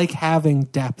 I like having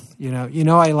depth. I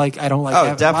don't like.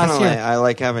 Oh, definitely, I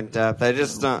like having depth. I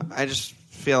just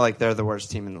feel like they're the worst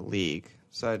team in the league.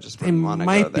 So I just wouldn't want to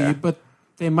go there.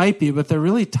 They might be, but they're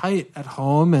really tight at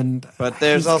home. But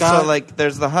there's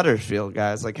there's the Huddersfield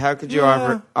guys. Like, how could you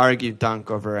argue Dunk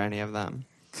over any of them?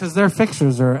 Because their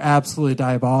fixtures are absolutely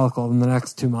diabolical in the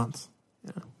next 2 months.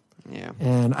 Yeah.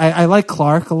 And I like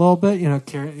Clark a little bit.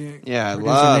 Kieran. I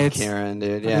love Kieran,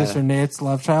 dude. Producer Nate's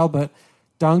love child. But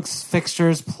Dunk's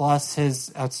fixtures plus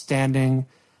his outstanding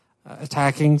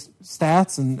attacking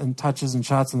stats and touches and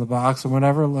shots in the box or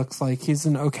whatever, looks like he's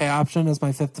an okay option as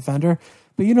my fifth defender.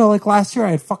 But like last year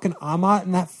I had fucking Amat,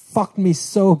 and that fucked me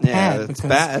so bad. It's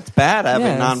bad. It's bad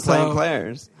having non-playing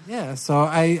players. Yeah, so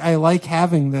I like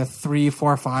having the 3,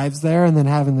 4, 5s there, and then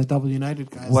having the double United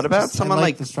guys. What about someone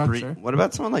like the structure? What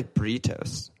about someone like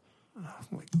Britos? Oh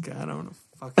my god, I want to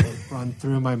fucking run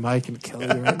through my mic and kill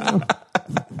you right now.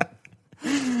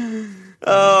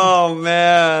 Oh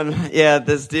man, yeah,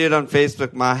 this dude on Facebook,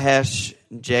 Mahesh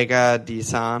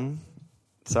Jagadisan.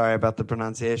 Sorry about the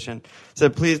pronunciation.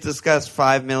 Said, please discuss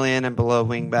 5 million and below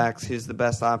wingbacks. Who's the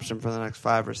best option for the next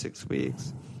 5 or 6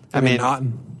 weeks? I mean,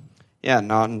 Naughton. Yeah,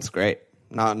 Naughton's great.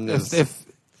 Naughton is.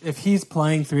 If he's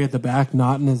playing 3 at the back,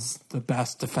 Naughton is the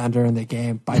best defender in the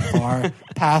game by far.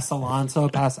 Pass Alonso,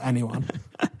 pass anyone.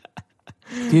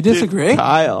 Do you disagree? Dude,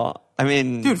 Kyle. I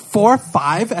mean, dude,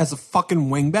 4-5 as a fucking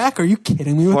wingback? Are you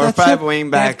kidding me with that 4-5 shit?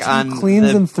 wingback on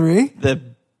cleans and 3. The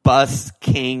bus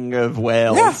king of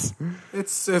Wales. Yeah.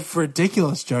 It's a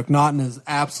ridiculous joke. Naughton is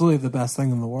absolutely the best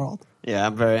thing in the world. Yeah,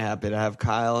 I'm very happy to have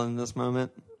Kyle in this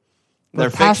moment. Their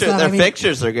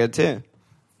fixtures are good too.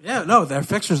 Yeah, no, their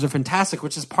fixtures are fantastic,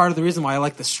 which is part of the reason why I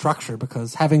like the structure,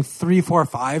 because having 3, 4,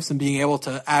 5s and being able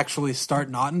to actually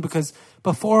start Naughton, because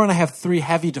before when I have 3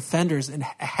 heavy defenders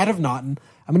ahead of Naughton,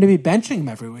 I'm going to be benching him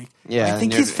every week. Yeah, I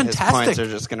think he's fantastic. His points are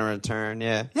just going to return,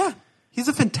 yeah. Yeah, he's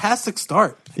a fantastic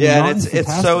start. Yeah, and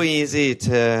it's so easy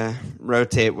to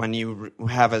rotate when you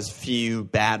have as few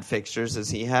bad fixtures as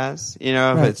he has.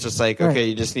 Right. It's just like, okay,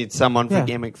 you just need someone for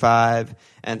Game Week 5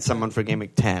 and someone for Game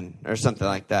Week 10 or something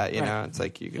like that. You know, it's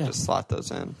like you can just slot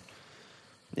those in.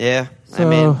 Yeah,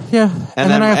 so, and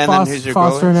then I have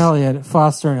Foster and Elliott.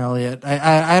 Foster and Elliott.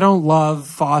 I don't love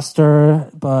Foster,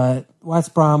 but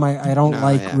West Brom, I don't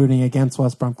like rooting against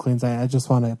West Brom cleans. I just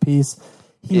want a piece.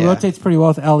 He rotates pretty well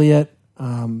with Elliott.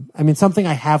 I mean, something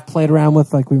I have played around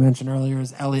with, like we mentioned earlier,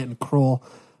 is Elliott and Krul.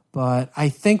 But I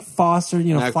think Foster,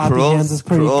 floppy hands is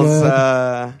pretty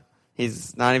good.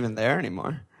 He's not even there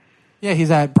anymore. Yeah,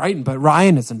 he's at Brighton, but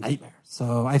Ryan is a nightmare.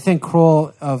 So I think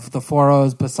Krul of the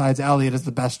 4-0s, besides Elliott, is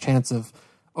the best chance of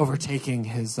overtaking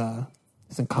his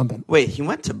incumbent. Wait, he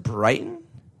went to Brighton?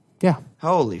 Yeah.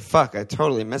 Holy fuck, I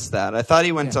totally missed that. I thought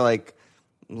he went to like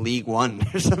League One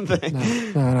or something.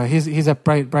 No. He's at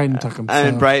Brighton. Took him. I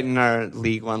mean, Brighton are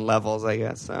League One levels, I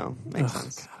guess. So makes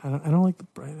sense. God, I don't like the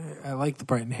Brighton. I like the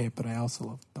Brighton hate, but I also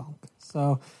love Dunk.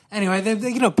 So anyway,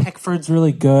 Pickford's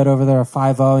really good over there at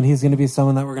 5-0, and he's going to be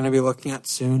someone that we're going to be looking at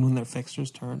soon when their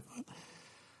fixtures turn. But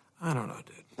I don't know,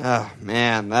 dude. Oh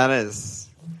man, that is.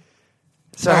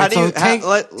 So right, how do you take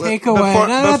away?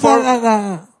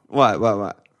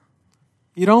 What?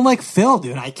 You don't like Phil,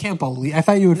 dude. I can't believe. I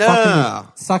thought you would fucking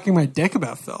be sucking my dick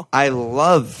about Phil. I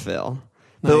love Phil.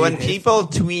 But when people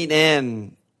tweet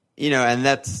in, and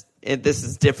this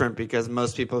is different because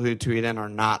most people who tweet in are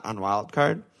not on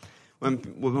Wildcard.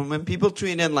 When people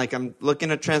tweet in, like, I'm looking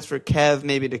to transfer Kev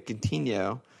maybe to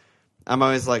Coutinho, I'm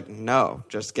always like, no,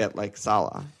 just get like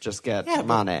Salah, just get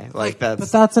Mane. But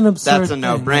that's an absurd. That's a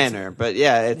no-brainer. But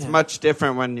it's much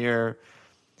different when you're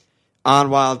on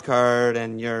Wildcard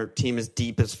and your team is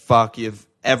deep as fuck.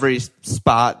 Every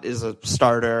spot is a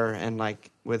starter and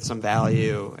like with some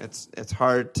value. It's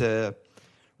hard to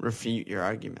refute your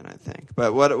argument, I think.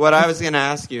 But what I was going to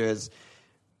ask you is,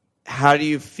 how do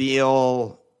you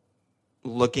feel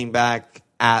looking back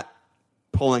at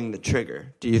pulling the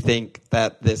trigger? Do you think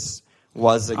that this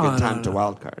was a good time to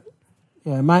wildcard?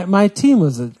 Yeah, my team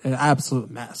was an absolute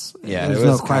mess. Yeah, there's it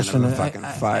was no question. Kind of a fucking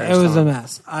firestorm. It was a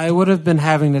mess. I would have been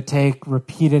having to take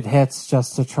repeated hits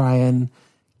just to try and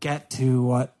get to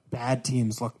what bad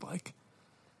teams looked like.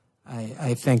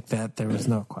 I think that there was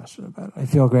no question about it. I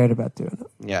feel great about doing it.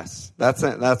 Yes, that's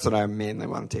it. That's what I mainly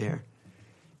wanted to hear.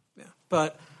 Yeah,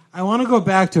 but I want to go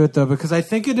back to it though, because I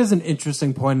think it is an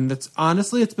interesting point, and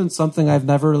it's been something I've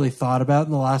never really thought about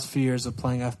in the last few years of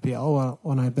playing FPL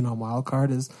when I've been on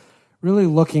Wildcard, is really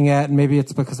looking at, and maybe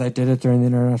it's because I did it during the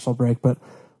international break, but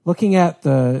looking at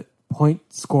the point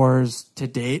scores to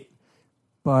date,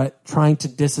 but trying to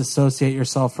disassociate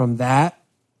yourself from that,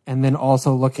 and then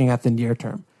also looking at the near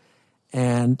term.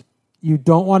 And you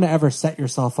don't want to ever set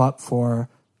yourself up for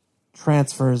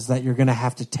transfers that you're going to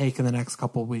have to take in the next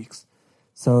couple of weeks.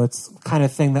 So it's kind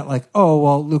of thing that like, oh,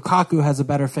 well, Lukaku has a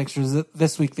better fixtures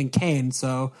this week than Kane.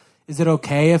 So is it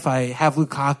okay if I have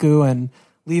Lukaku and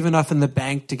leave enough in the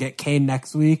bank to get Kane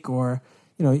next week? Or,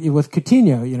 with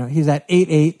Coutinho, he's at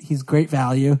 8-8. He's great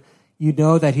value. You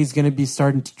know that he's going to be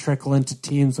starting to trickle into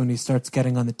teams when he starts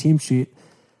getting on the team sheet.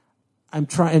 I'm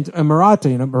trying, and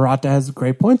Morata has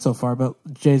great points so far, but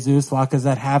Jesus,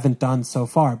 Lacazette haven't done so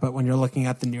far. But when you're looking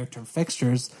at the near-term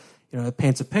fixtures, it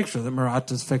paints a picture that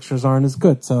Morata's fixtures aren't as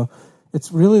good. So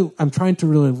it's really, I'm trying to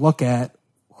really look at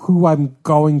who I'm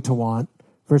going to want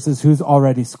versus who's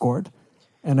already scored.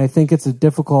 And I think it's a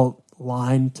difficult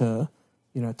line to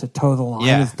toe the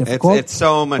line is difficult. It's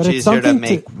so much easier to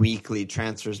make weekly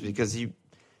transfers because you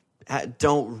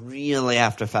don't really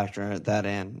have to factor that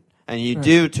in. And you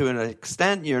do to an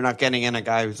extent. You're not getting in a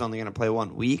guy who's only going to play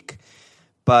 1 week.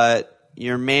 But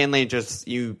you're mainly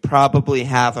you probably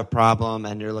have a problem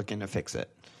and you're looking to fix it.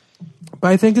 But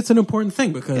I think it's an important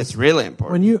thing because it's really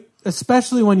important.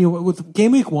 Especially with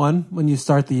game week 1, when you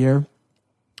start the year,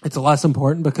 it's less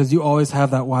important because you always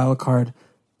have that wild card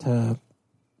to,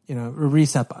 a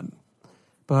reset button.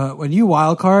 But when you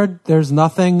wild card, there's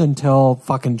nothing until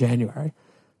fucking January.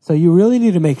 So you really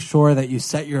need to make sure that you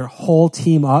set your whole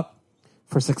team up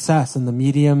for success in the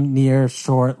medium, near,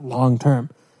 short, long term.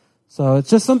 So it's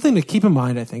just something to keep in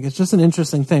mind, I think. It's just an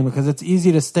interesting thing because it's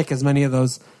easy to stick as many of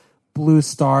those blue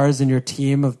stars in your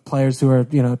team of players who are,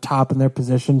 top in their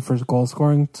position for goal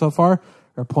scoring so far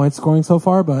or point scoring so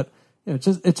far. But it's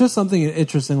just something, an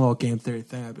interesting little game theory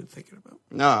thing I've been thinking about.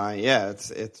 No, yeah,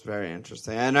 it's very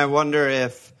interesting. And I wonder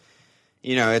if,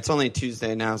 it's only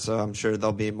Tuesday now, so I'm sure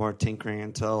there'll be more tinkering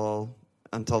until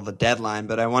the deadline.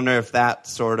 But I wonder if that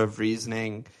sort of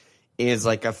reasoning is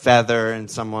like a feather in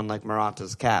someone like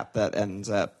Morata's cap that ends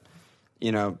up,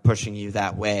 pushing you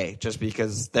that way, just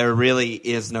because there really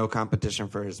is no competition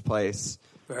for his place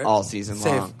all season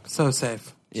long. So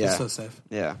safe. Yeah. So safe.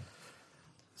 Yeah.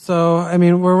 So,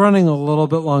 we're running a little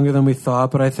bit longer than we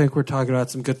thought, but I think we're talking about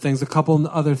some good things. A couple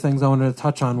other things I wanted to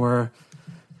touch on were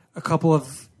a couple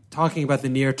of talking about the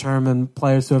near term and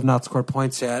players who have not scored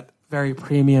points yet. Very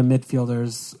premium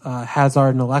midfielders, Hazard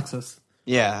and Alexis.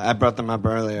 Yeah, I brought them up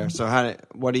earlier. So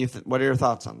what are your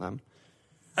thoughts on them?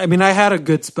 I had a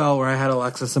good spell where I had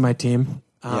Alexis in my team.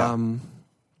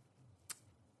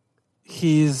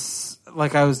 He's,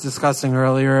 like I was discussing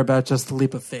earlier about just the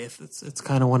leap of faith. It's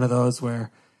kind of one of those where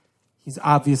he's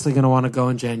obviously going to want to go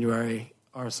in January.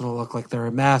 Arsenal look like they're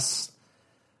a mess.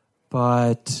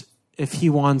 But if he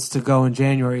wants to go in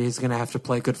January, he's going to have to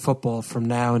play good football from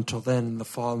now until then in the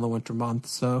fall and the winter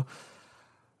months. So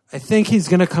I think he's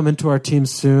going to come into our team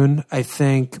soon. I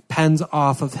think Penn's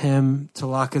off of him to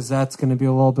Lacazette's going to be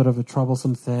a little bit of a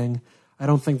troublesome thing. I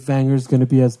don't think Wenger's going to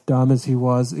be as dumb as he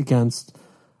was against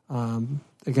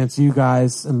you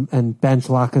guys and bench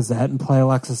Lacazette and play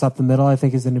Alexis up the middle. I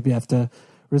think he's going to have to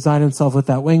resign himself with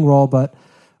that wing role. But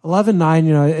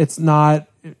 11-9, it's not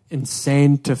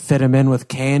insane to fit him in with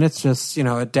Kane. It's just,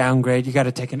 a downgrade. You got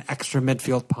to take an extra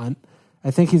midfield punt.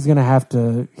 I think we're going to have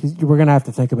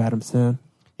to think about him soon.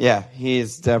 Yeah,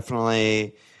 he's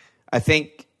definitely. I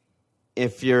think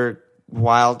if you're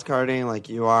wild carding like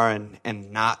you are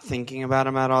and not thinking about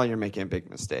him at all, you're making a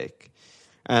big mistake.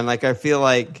 And I feel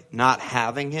like not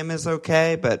having him is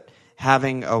okay, but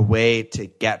having a way to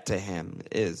get to him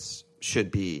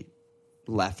should be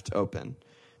left open.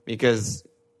 Because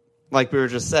like we were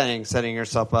just saying, setting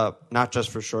yourself up not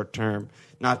just for short term,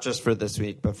 not just for this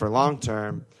week, but for long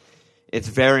term. It's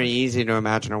very easy to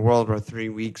imagine a world where 3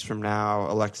 weeks from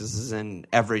now, Alexis is in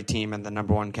every team and the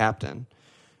number one captain.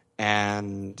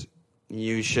 And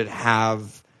you should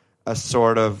have a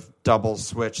sort of double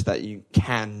switch that you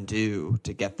can do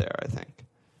to get there, I think.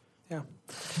 Yeah.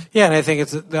 Yeah, and I think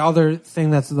it's the other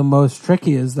thing that's the most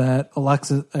tricky is that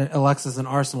Alexis and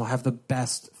Arsenal have the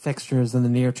best fixtures in the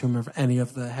near term of any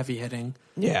of the heavy-hitting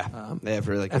they have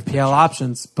really good FPL fixtures.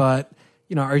 options. But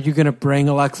are you going to bring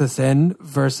Alexis in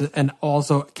and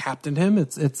also captain him?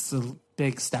 It's a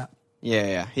big step.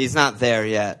 Yeah. He's not there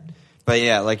yet. But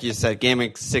yeah, like you said, game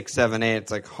week 6, 7, 8,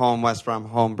 it's like home West Brom,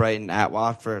 home Brighton, at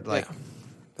Watford.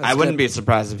 I wouldn't be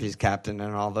surprised if he's captain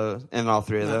in all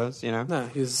three of those, No,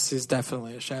 he's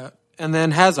definitely a shout. And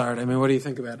then Hazard, what do you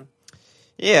think about him?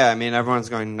 Yeah, everyone's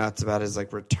going nuts about his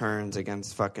returns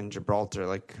against fucking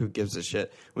Gibraltar. Who gives a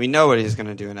shit? We know what he's going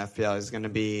to do in FPL. He's going to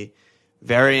be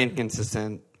very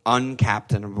inconsistent,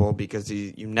 uncaptainable because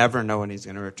you never know when he's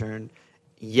going to return.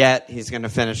 Yet he's going to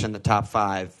finish in the top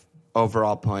 5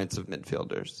 overall points of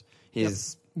midfielders.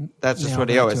 That's just what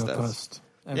he always does.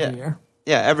 Every year.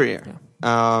 Yeah, every year. Yeah.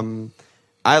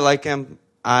 I like him.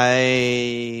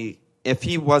 If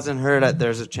he wasn't hurt,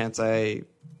 there's a chance I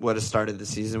would have started the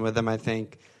season with him, I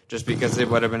think, just because it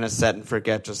would have been a set and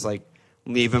forget, just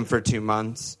leave him for 2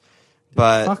 months.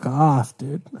 But fuck off,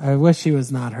 dude. I wish he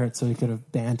was not hurt so he could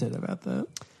have banted about that.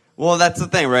 Well, that's the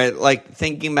thing, right?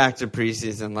 Thinking back to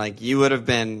preseason, you would have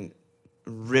been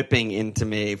ripping into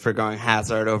me for going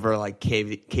Hazard over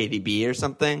KDB or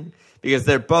something, because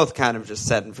they're both kind of just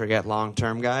set and forget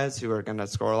long-term guys who are going to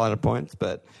score a lot of points.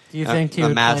 But do you think he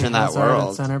would imagine play that Hazard world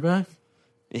at center back?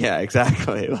 Yeah,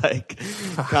 exactly. Like,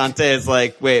 Conte is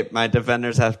like, wait, my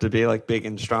defenders have to be like big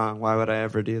and strong. Why would I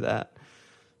ever do that?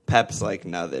 Pep's like,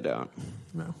 no, they don't.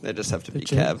 No. They just have to be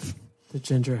Kev. The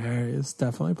Ginger Harry is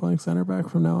definitely playing center back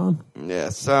from now on. Yeah,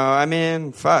 so, I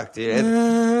mean, fuck, dude.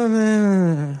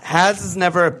 Haz is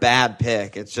never a bad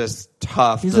pick. It's just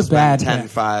tough to spend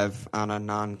 10-5 on a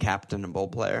non-captainable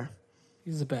player.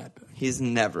 He's a bad pick. He's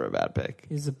never a bad pick.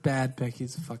 He's a bad pick.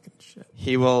 He's a fucking shit.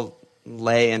 He will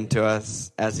lay into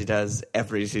us as he does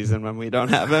every season when we don't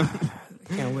have him.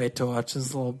 Can't wait to watch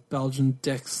his little Belgian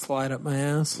dick slide up my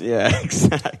ass. Yeah,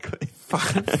 exactly.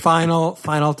 Final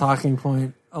talking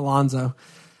point. Alonso.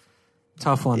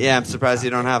 Tough one. Yeah, I'm surprised you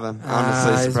don't have him.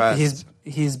 Honestly, surprised.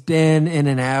 He's been in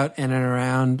and out, in and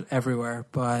around everywhere,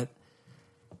 but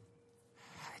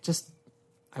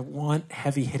I want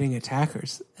heavy hitting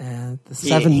attackers. The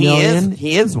 7 million.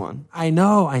 He is one. I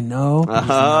know. He's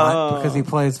not, because he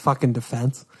plays fucking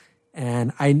defense.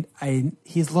 And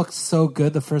he's looked so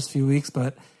good the first few weeks,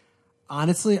 but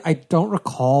honestly, I don't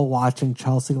recall watching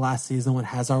Chelsea last season when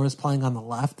Hazard was playing on the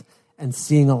left and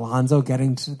seeing Alonso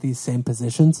getting to these same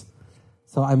positions.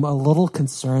 So I'm a little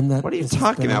concerned that... What are you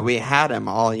talking about? We had him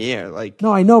all year.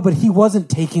 No, I know, but he wasn't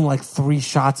taking like 3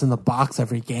 shots in the box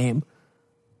every game.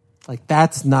 Like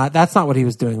that's not what he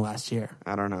was doing last year.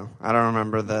 I don't know. I don't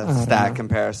remember the stat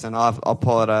comparison. I'll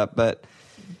pull it up, but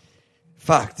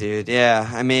fuck, dude. Yeah,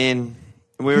 I mean,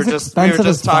 we were just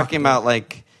talking about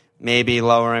like maybe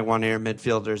lowering one of your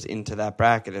midfielders into that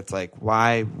bracket. It's like,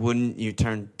 why wouldn't you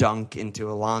turn Dunk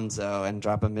into Alonso and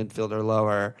drop a midfielder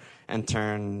lower and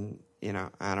turn,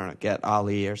 I don't know, get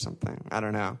Ali or something. I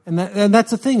don't know. And that's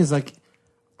the thing is like,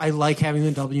 I like having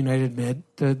the W United mid,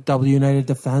 the W United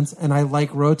defense, and I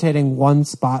like rotating one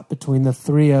spot between the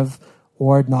 3 of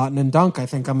Ward, Naughton, and Dunk. I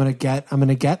think I'm gonna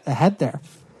get ahead there.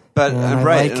 But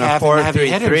right, in a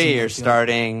 4-3-3, you're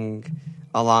starting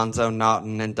Alonso,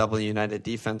 Naughton, and W United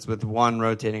defense with one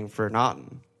rotating for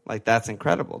Naughton. Like, that's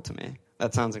incredible to me.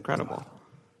 That sounds incredible.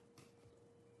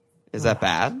 Is that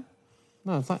bad?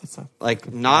 No, it's not.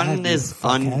 Like, Naughton is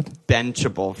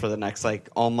unbenchable for the next, like,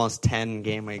 almost 10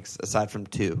 game weeks, aside from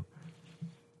 2.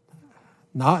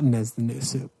 Naughton is the new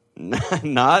soup.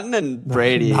 Naughton and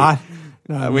Brady. We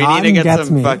Naughton need to get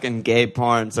some fucking gay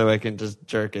porn so I can just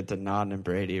jerk it to Naughton and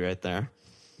Brady right there.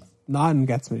 Naughton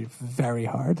gets me very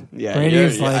hard. Yeah,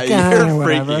 Brady's you're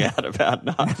freaking out about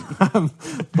Naughton. I'm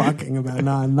bucking about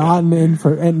Naughton.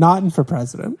 Naughton for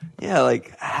president. Yeah,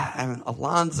 like,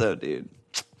 Alonso, dude.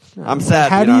 I'm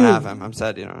sad you don't have him. I'm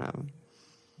sad you don't have him.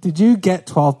 Did you get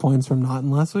 12 points from Naughton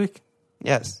last week?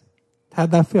 Yes.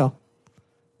 How'd that feel?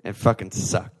 It fucking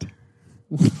sucked.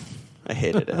 I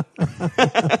hated it.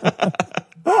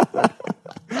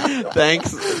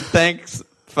 Thanks,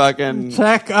 fucking...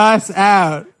 Check us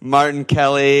out. Martin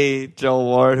Kelly, Joel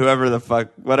Ward,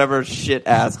 whatever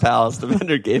shit-ass Palace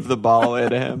defender gave the ball away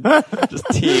to him. Just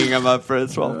teeing him up for a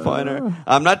 12-pointer.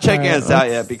 I'm not checking us out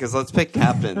yet, because let's pick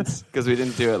captains, because we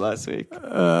didn't do it last week.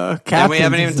 And we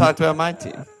haven't even talked about my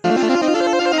team.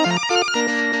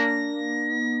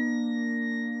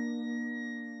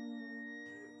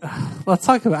 Let's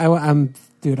talk about...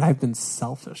 Dude, I've been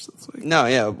selfish this week. No,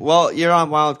 yeah. Well, you're on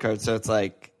Wildcard, so it's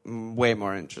like way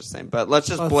more interesting. But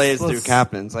let's blaze through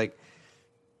captains. Like,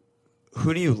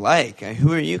 who do you like?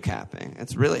 Who are you capping?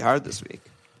 It's really hard this week.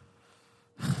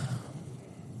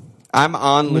 I'm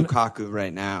on Lukaku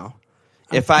right now.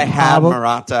 If I had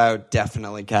Morata, I would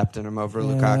definitely captain him over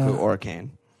Lukaku or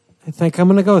Kane. I think I'm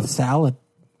going to go with Salad.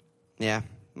 Yeah.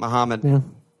 Mohamed.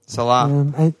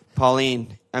 Salah.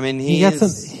 Pauline. I mean, he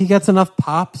gets enough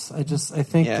pops. I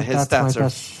think his that's stats are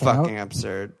fucking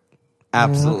absurd.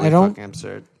 Absolutely fucking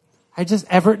absurd.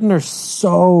 Everton are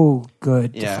so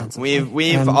good. Yeah,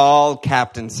 we've all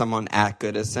captained someone at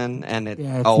Goodison, and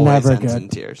it always ends in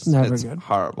tears. It's good.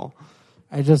 Horrible.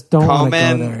 I just don't want to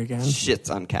go there again.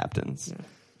 Shits on captains. Yeah.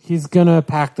 He's gonna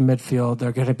pack the midfield.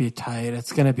 They're gonna be tight.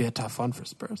 It's gonna be a tough one for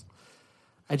Spurs.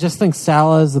 I just think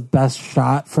Salah is the best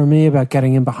shot for me about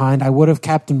getting in behind. I would have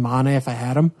captained Mane if I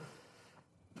had him.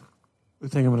 I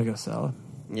think I'm going to go Salah.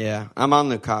 Yeah, I'm on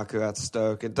Lukaku at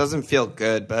Stoke. It doesn't feel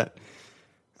good, but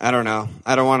I don't know.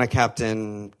 I don't want to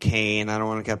captain Kane. I don't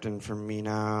want to captain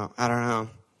Firmino. I don't know.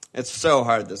 It's so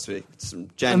hard this week. It's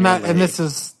genuinely. And this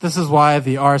is why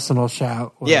the Arsenal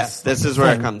shout was... Yes, this is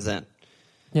where it comes in.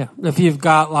 Yeah, if you've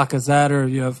got Lacazette or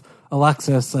you have...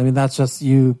 Alexis, I mean, that's just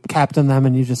you captain them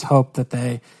and you just hope that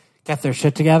they get their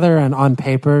shit together and on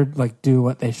paper, like, do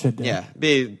what they should do. Yeah,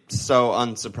 be so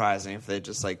unsurprising if they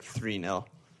just, like, 3-0.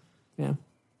 Yeah.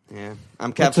 Yeah.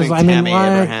 I'm captaining Tammy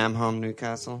Abraham, home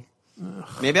Newcastle.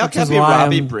 Maybe I'll captain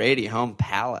Robbie Brady, home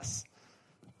Palace.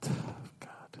 Oh,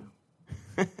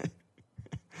 God.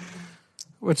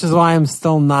 Which is why I'm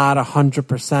still not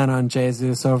 100% on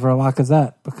Jesus over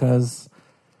Lacazette, because...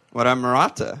 What about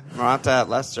Morata? Morata at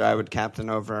Leicester, I would captain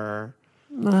over...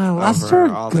 Leicester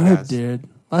over all are the good, guys. dude.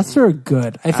 Leicester are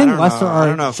good. I think don't Leicester know. I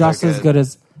don't know are if they're just as good. good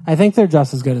as... I think they're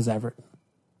just as good as Everton.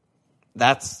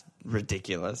 That's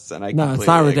ridiculous. And I No, it's completely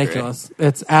not agree. ridiculous.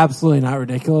 It's absolutely not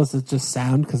ridiculous. It's just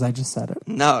sound because I just said it.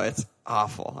 No, it's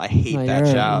awful. I hate No, that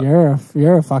shout.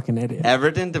 You're a fucking idiot.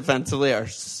 Everton defensively are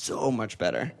so much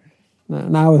better. No,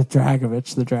 not with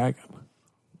Dragovic, the Dragon.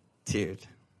 Dude,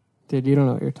 Dude, you don't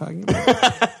know what you're talking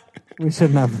about. We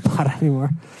shouldn't have the pot anymore.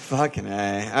 fucking A.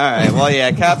 All right, well,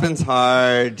 yeah, captain's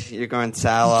hard. You're going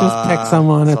Salah. Just pick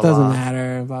someone. It Salah. doesn't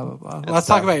matter. Blah, blah, blah. Let's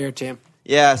talk tough. about your team.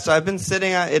 Yeah, so I've been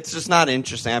sitting on, it's just not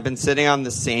interesting. I've been sitting on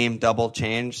the same double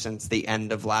change since the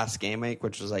end of last game week,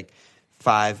 which was like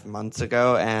 5 months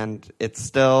ago, and it's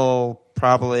still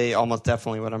probably almost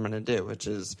definitely what I'm going to do, which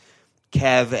is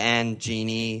Kev and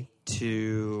Genie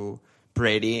to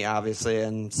Brady, obviously,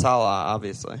 and Salah,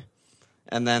 obviously.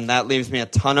 And then that leaves me a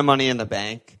ton of money in the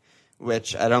bank,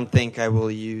 which I don't think I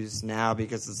will use now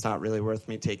because it's not really worth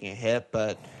me taking a hit,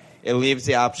 but it leaves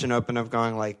the option open of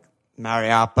going like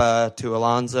Mariappa to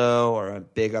Alonso or a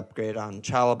big upgrade on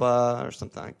Chalaba or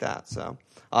something like that. So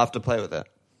I'll have to play with it.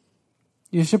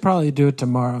 You should probably do it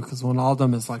tomorrow because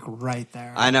Wijnaldum is like right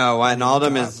there. I know.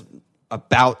 Wijnaldum is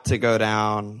about to go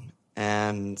down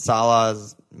and Salah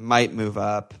might move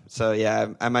up. So, yeah,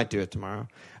 I might do it tomorrow.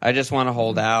 I just want to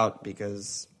hold out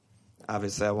because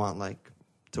obviously I want like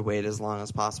to wait as long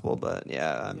as possible. But,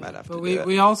 yeah, I might have to do it.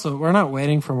 We're not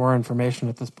waiting for more information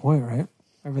at this point, right?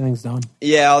 Everything's done.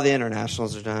 Yeah, all the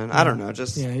internationals are done. I don't know.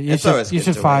 Just You it's always good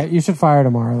should to fire. wait. You should fire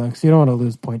tomorrow, though, because you don't want to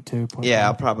lose point 2. Yeah,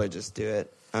 I'll probably just do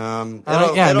it. It'll I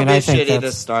be think shitty to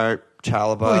that's- start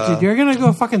Chalaba. Wait, dude, you're gonna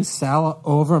go fucking Salah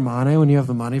over Mane when you have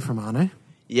the money for Mane?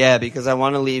 Yeah, because I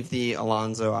want to leave the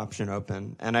Alonso option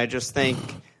open. And I just think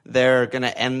they're going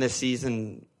to end the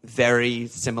season very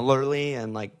similarly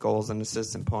in like goals and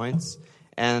assists and points.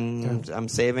 And I'm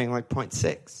saving like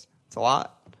 0.6. It's a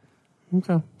lot.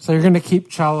 Okay, so you're gonna keep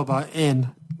Chalaba in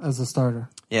as a starter.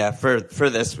 Yeah, for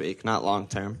this week, not long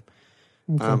term.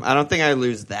 I don't think I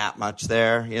lose that much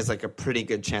there. He has like a pretty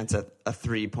good chance at a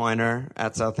 3-pointer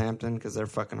at Southampton because they're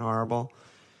fucking horrible.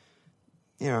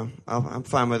 You know, I'm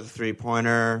fine with a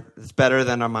 3-pointer. It's better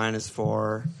than a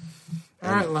 -4.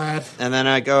 All right, lad. And then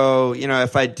I go,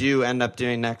 if I do end up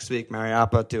doing next week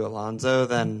Mariappa to Alonso,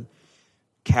 then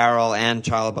Carroll and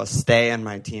Chalaba stay in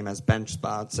my team as bench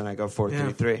spots, and I go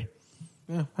 4-3-3.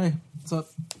 Yeah. Hey, what's up?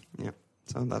 Yep.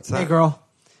 So that's that. Hey, girl.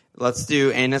 Let's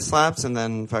do anus slaps and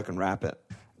then fucking wrap it.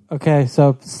 Okay,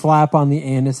 so slap on the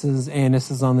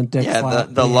anuses on the dick Yeah, slap.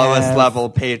 the We lowest have- level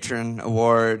patron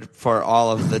award for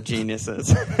all of the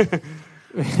geniuses.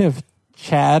 We have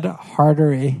Chad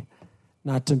Hardery,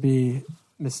 not to be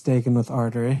mistaken with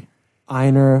artery.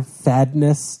 Einar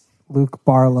Fadness, Luke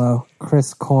Barlow,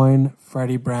 Chris Coyne,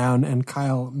 Freddie Brown, and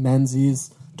Kyle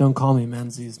Menzies. Don't call me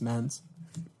Menzies, Menz.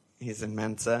 He's in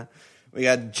Mensa. We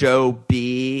got Joe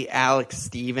B, Alex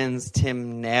Stevens,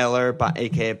 Tim Naylor,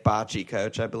 a.k.a. Bocce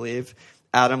Coach, I believe.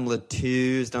 Adam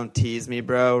Latuse, don't tease me,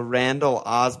 bro. Randall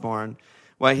Osborne.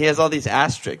 Well, he has all these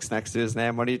asterisks next to his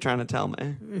name. What are you trying to tell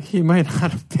me? He might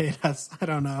not have paid us. I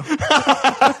don't know.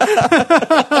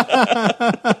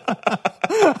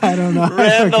 I don't know.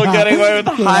 Randall getting away with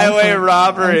highway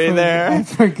robbery there. I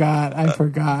forgot.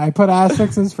 I put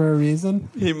asterisks for a reason.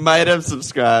 He might have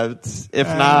subscribed. If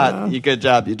not, good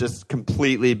job. You just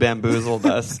completely bamboozled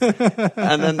us.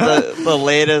 And then the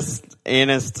latest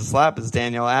anus to slap is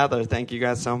Daniel Adler. Thank you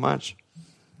guys so much.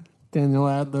 Daniel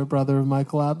Adler, brother of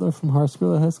Michael Adler from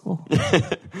Harskula High School.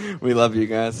 We love you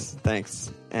guys. Thanks.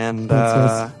 And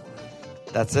That's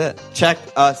that's it. Check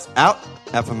us out.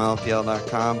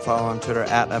 FMLPL.com. Follow on Twitter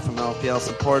at FMLPL.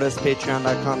 Support us.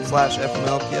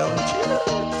 Patreon.com/FMLPL.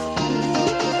 Cheers.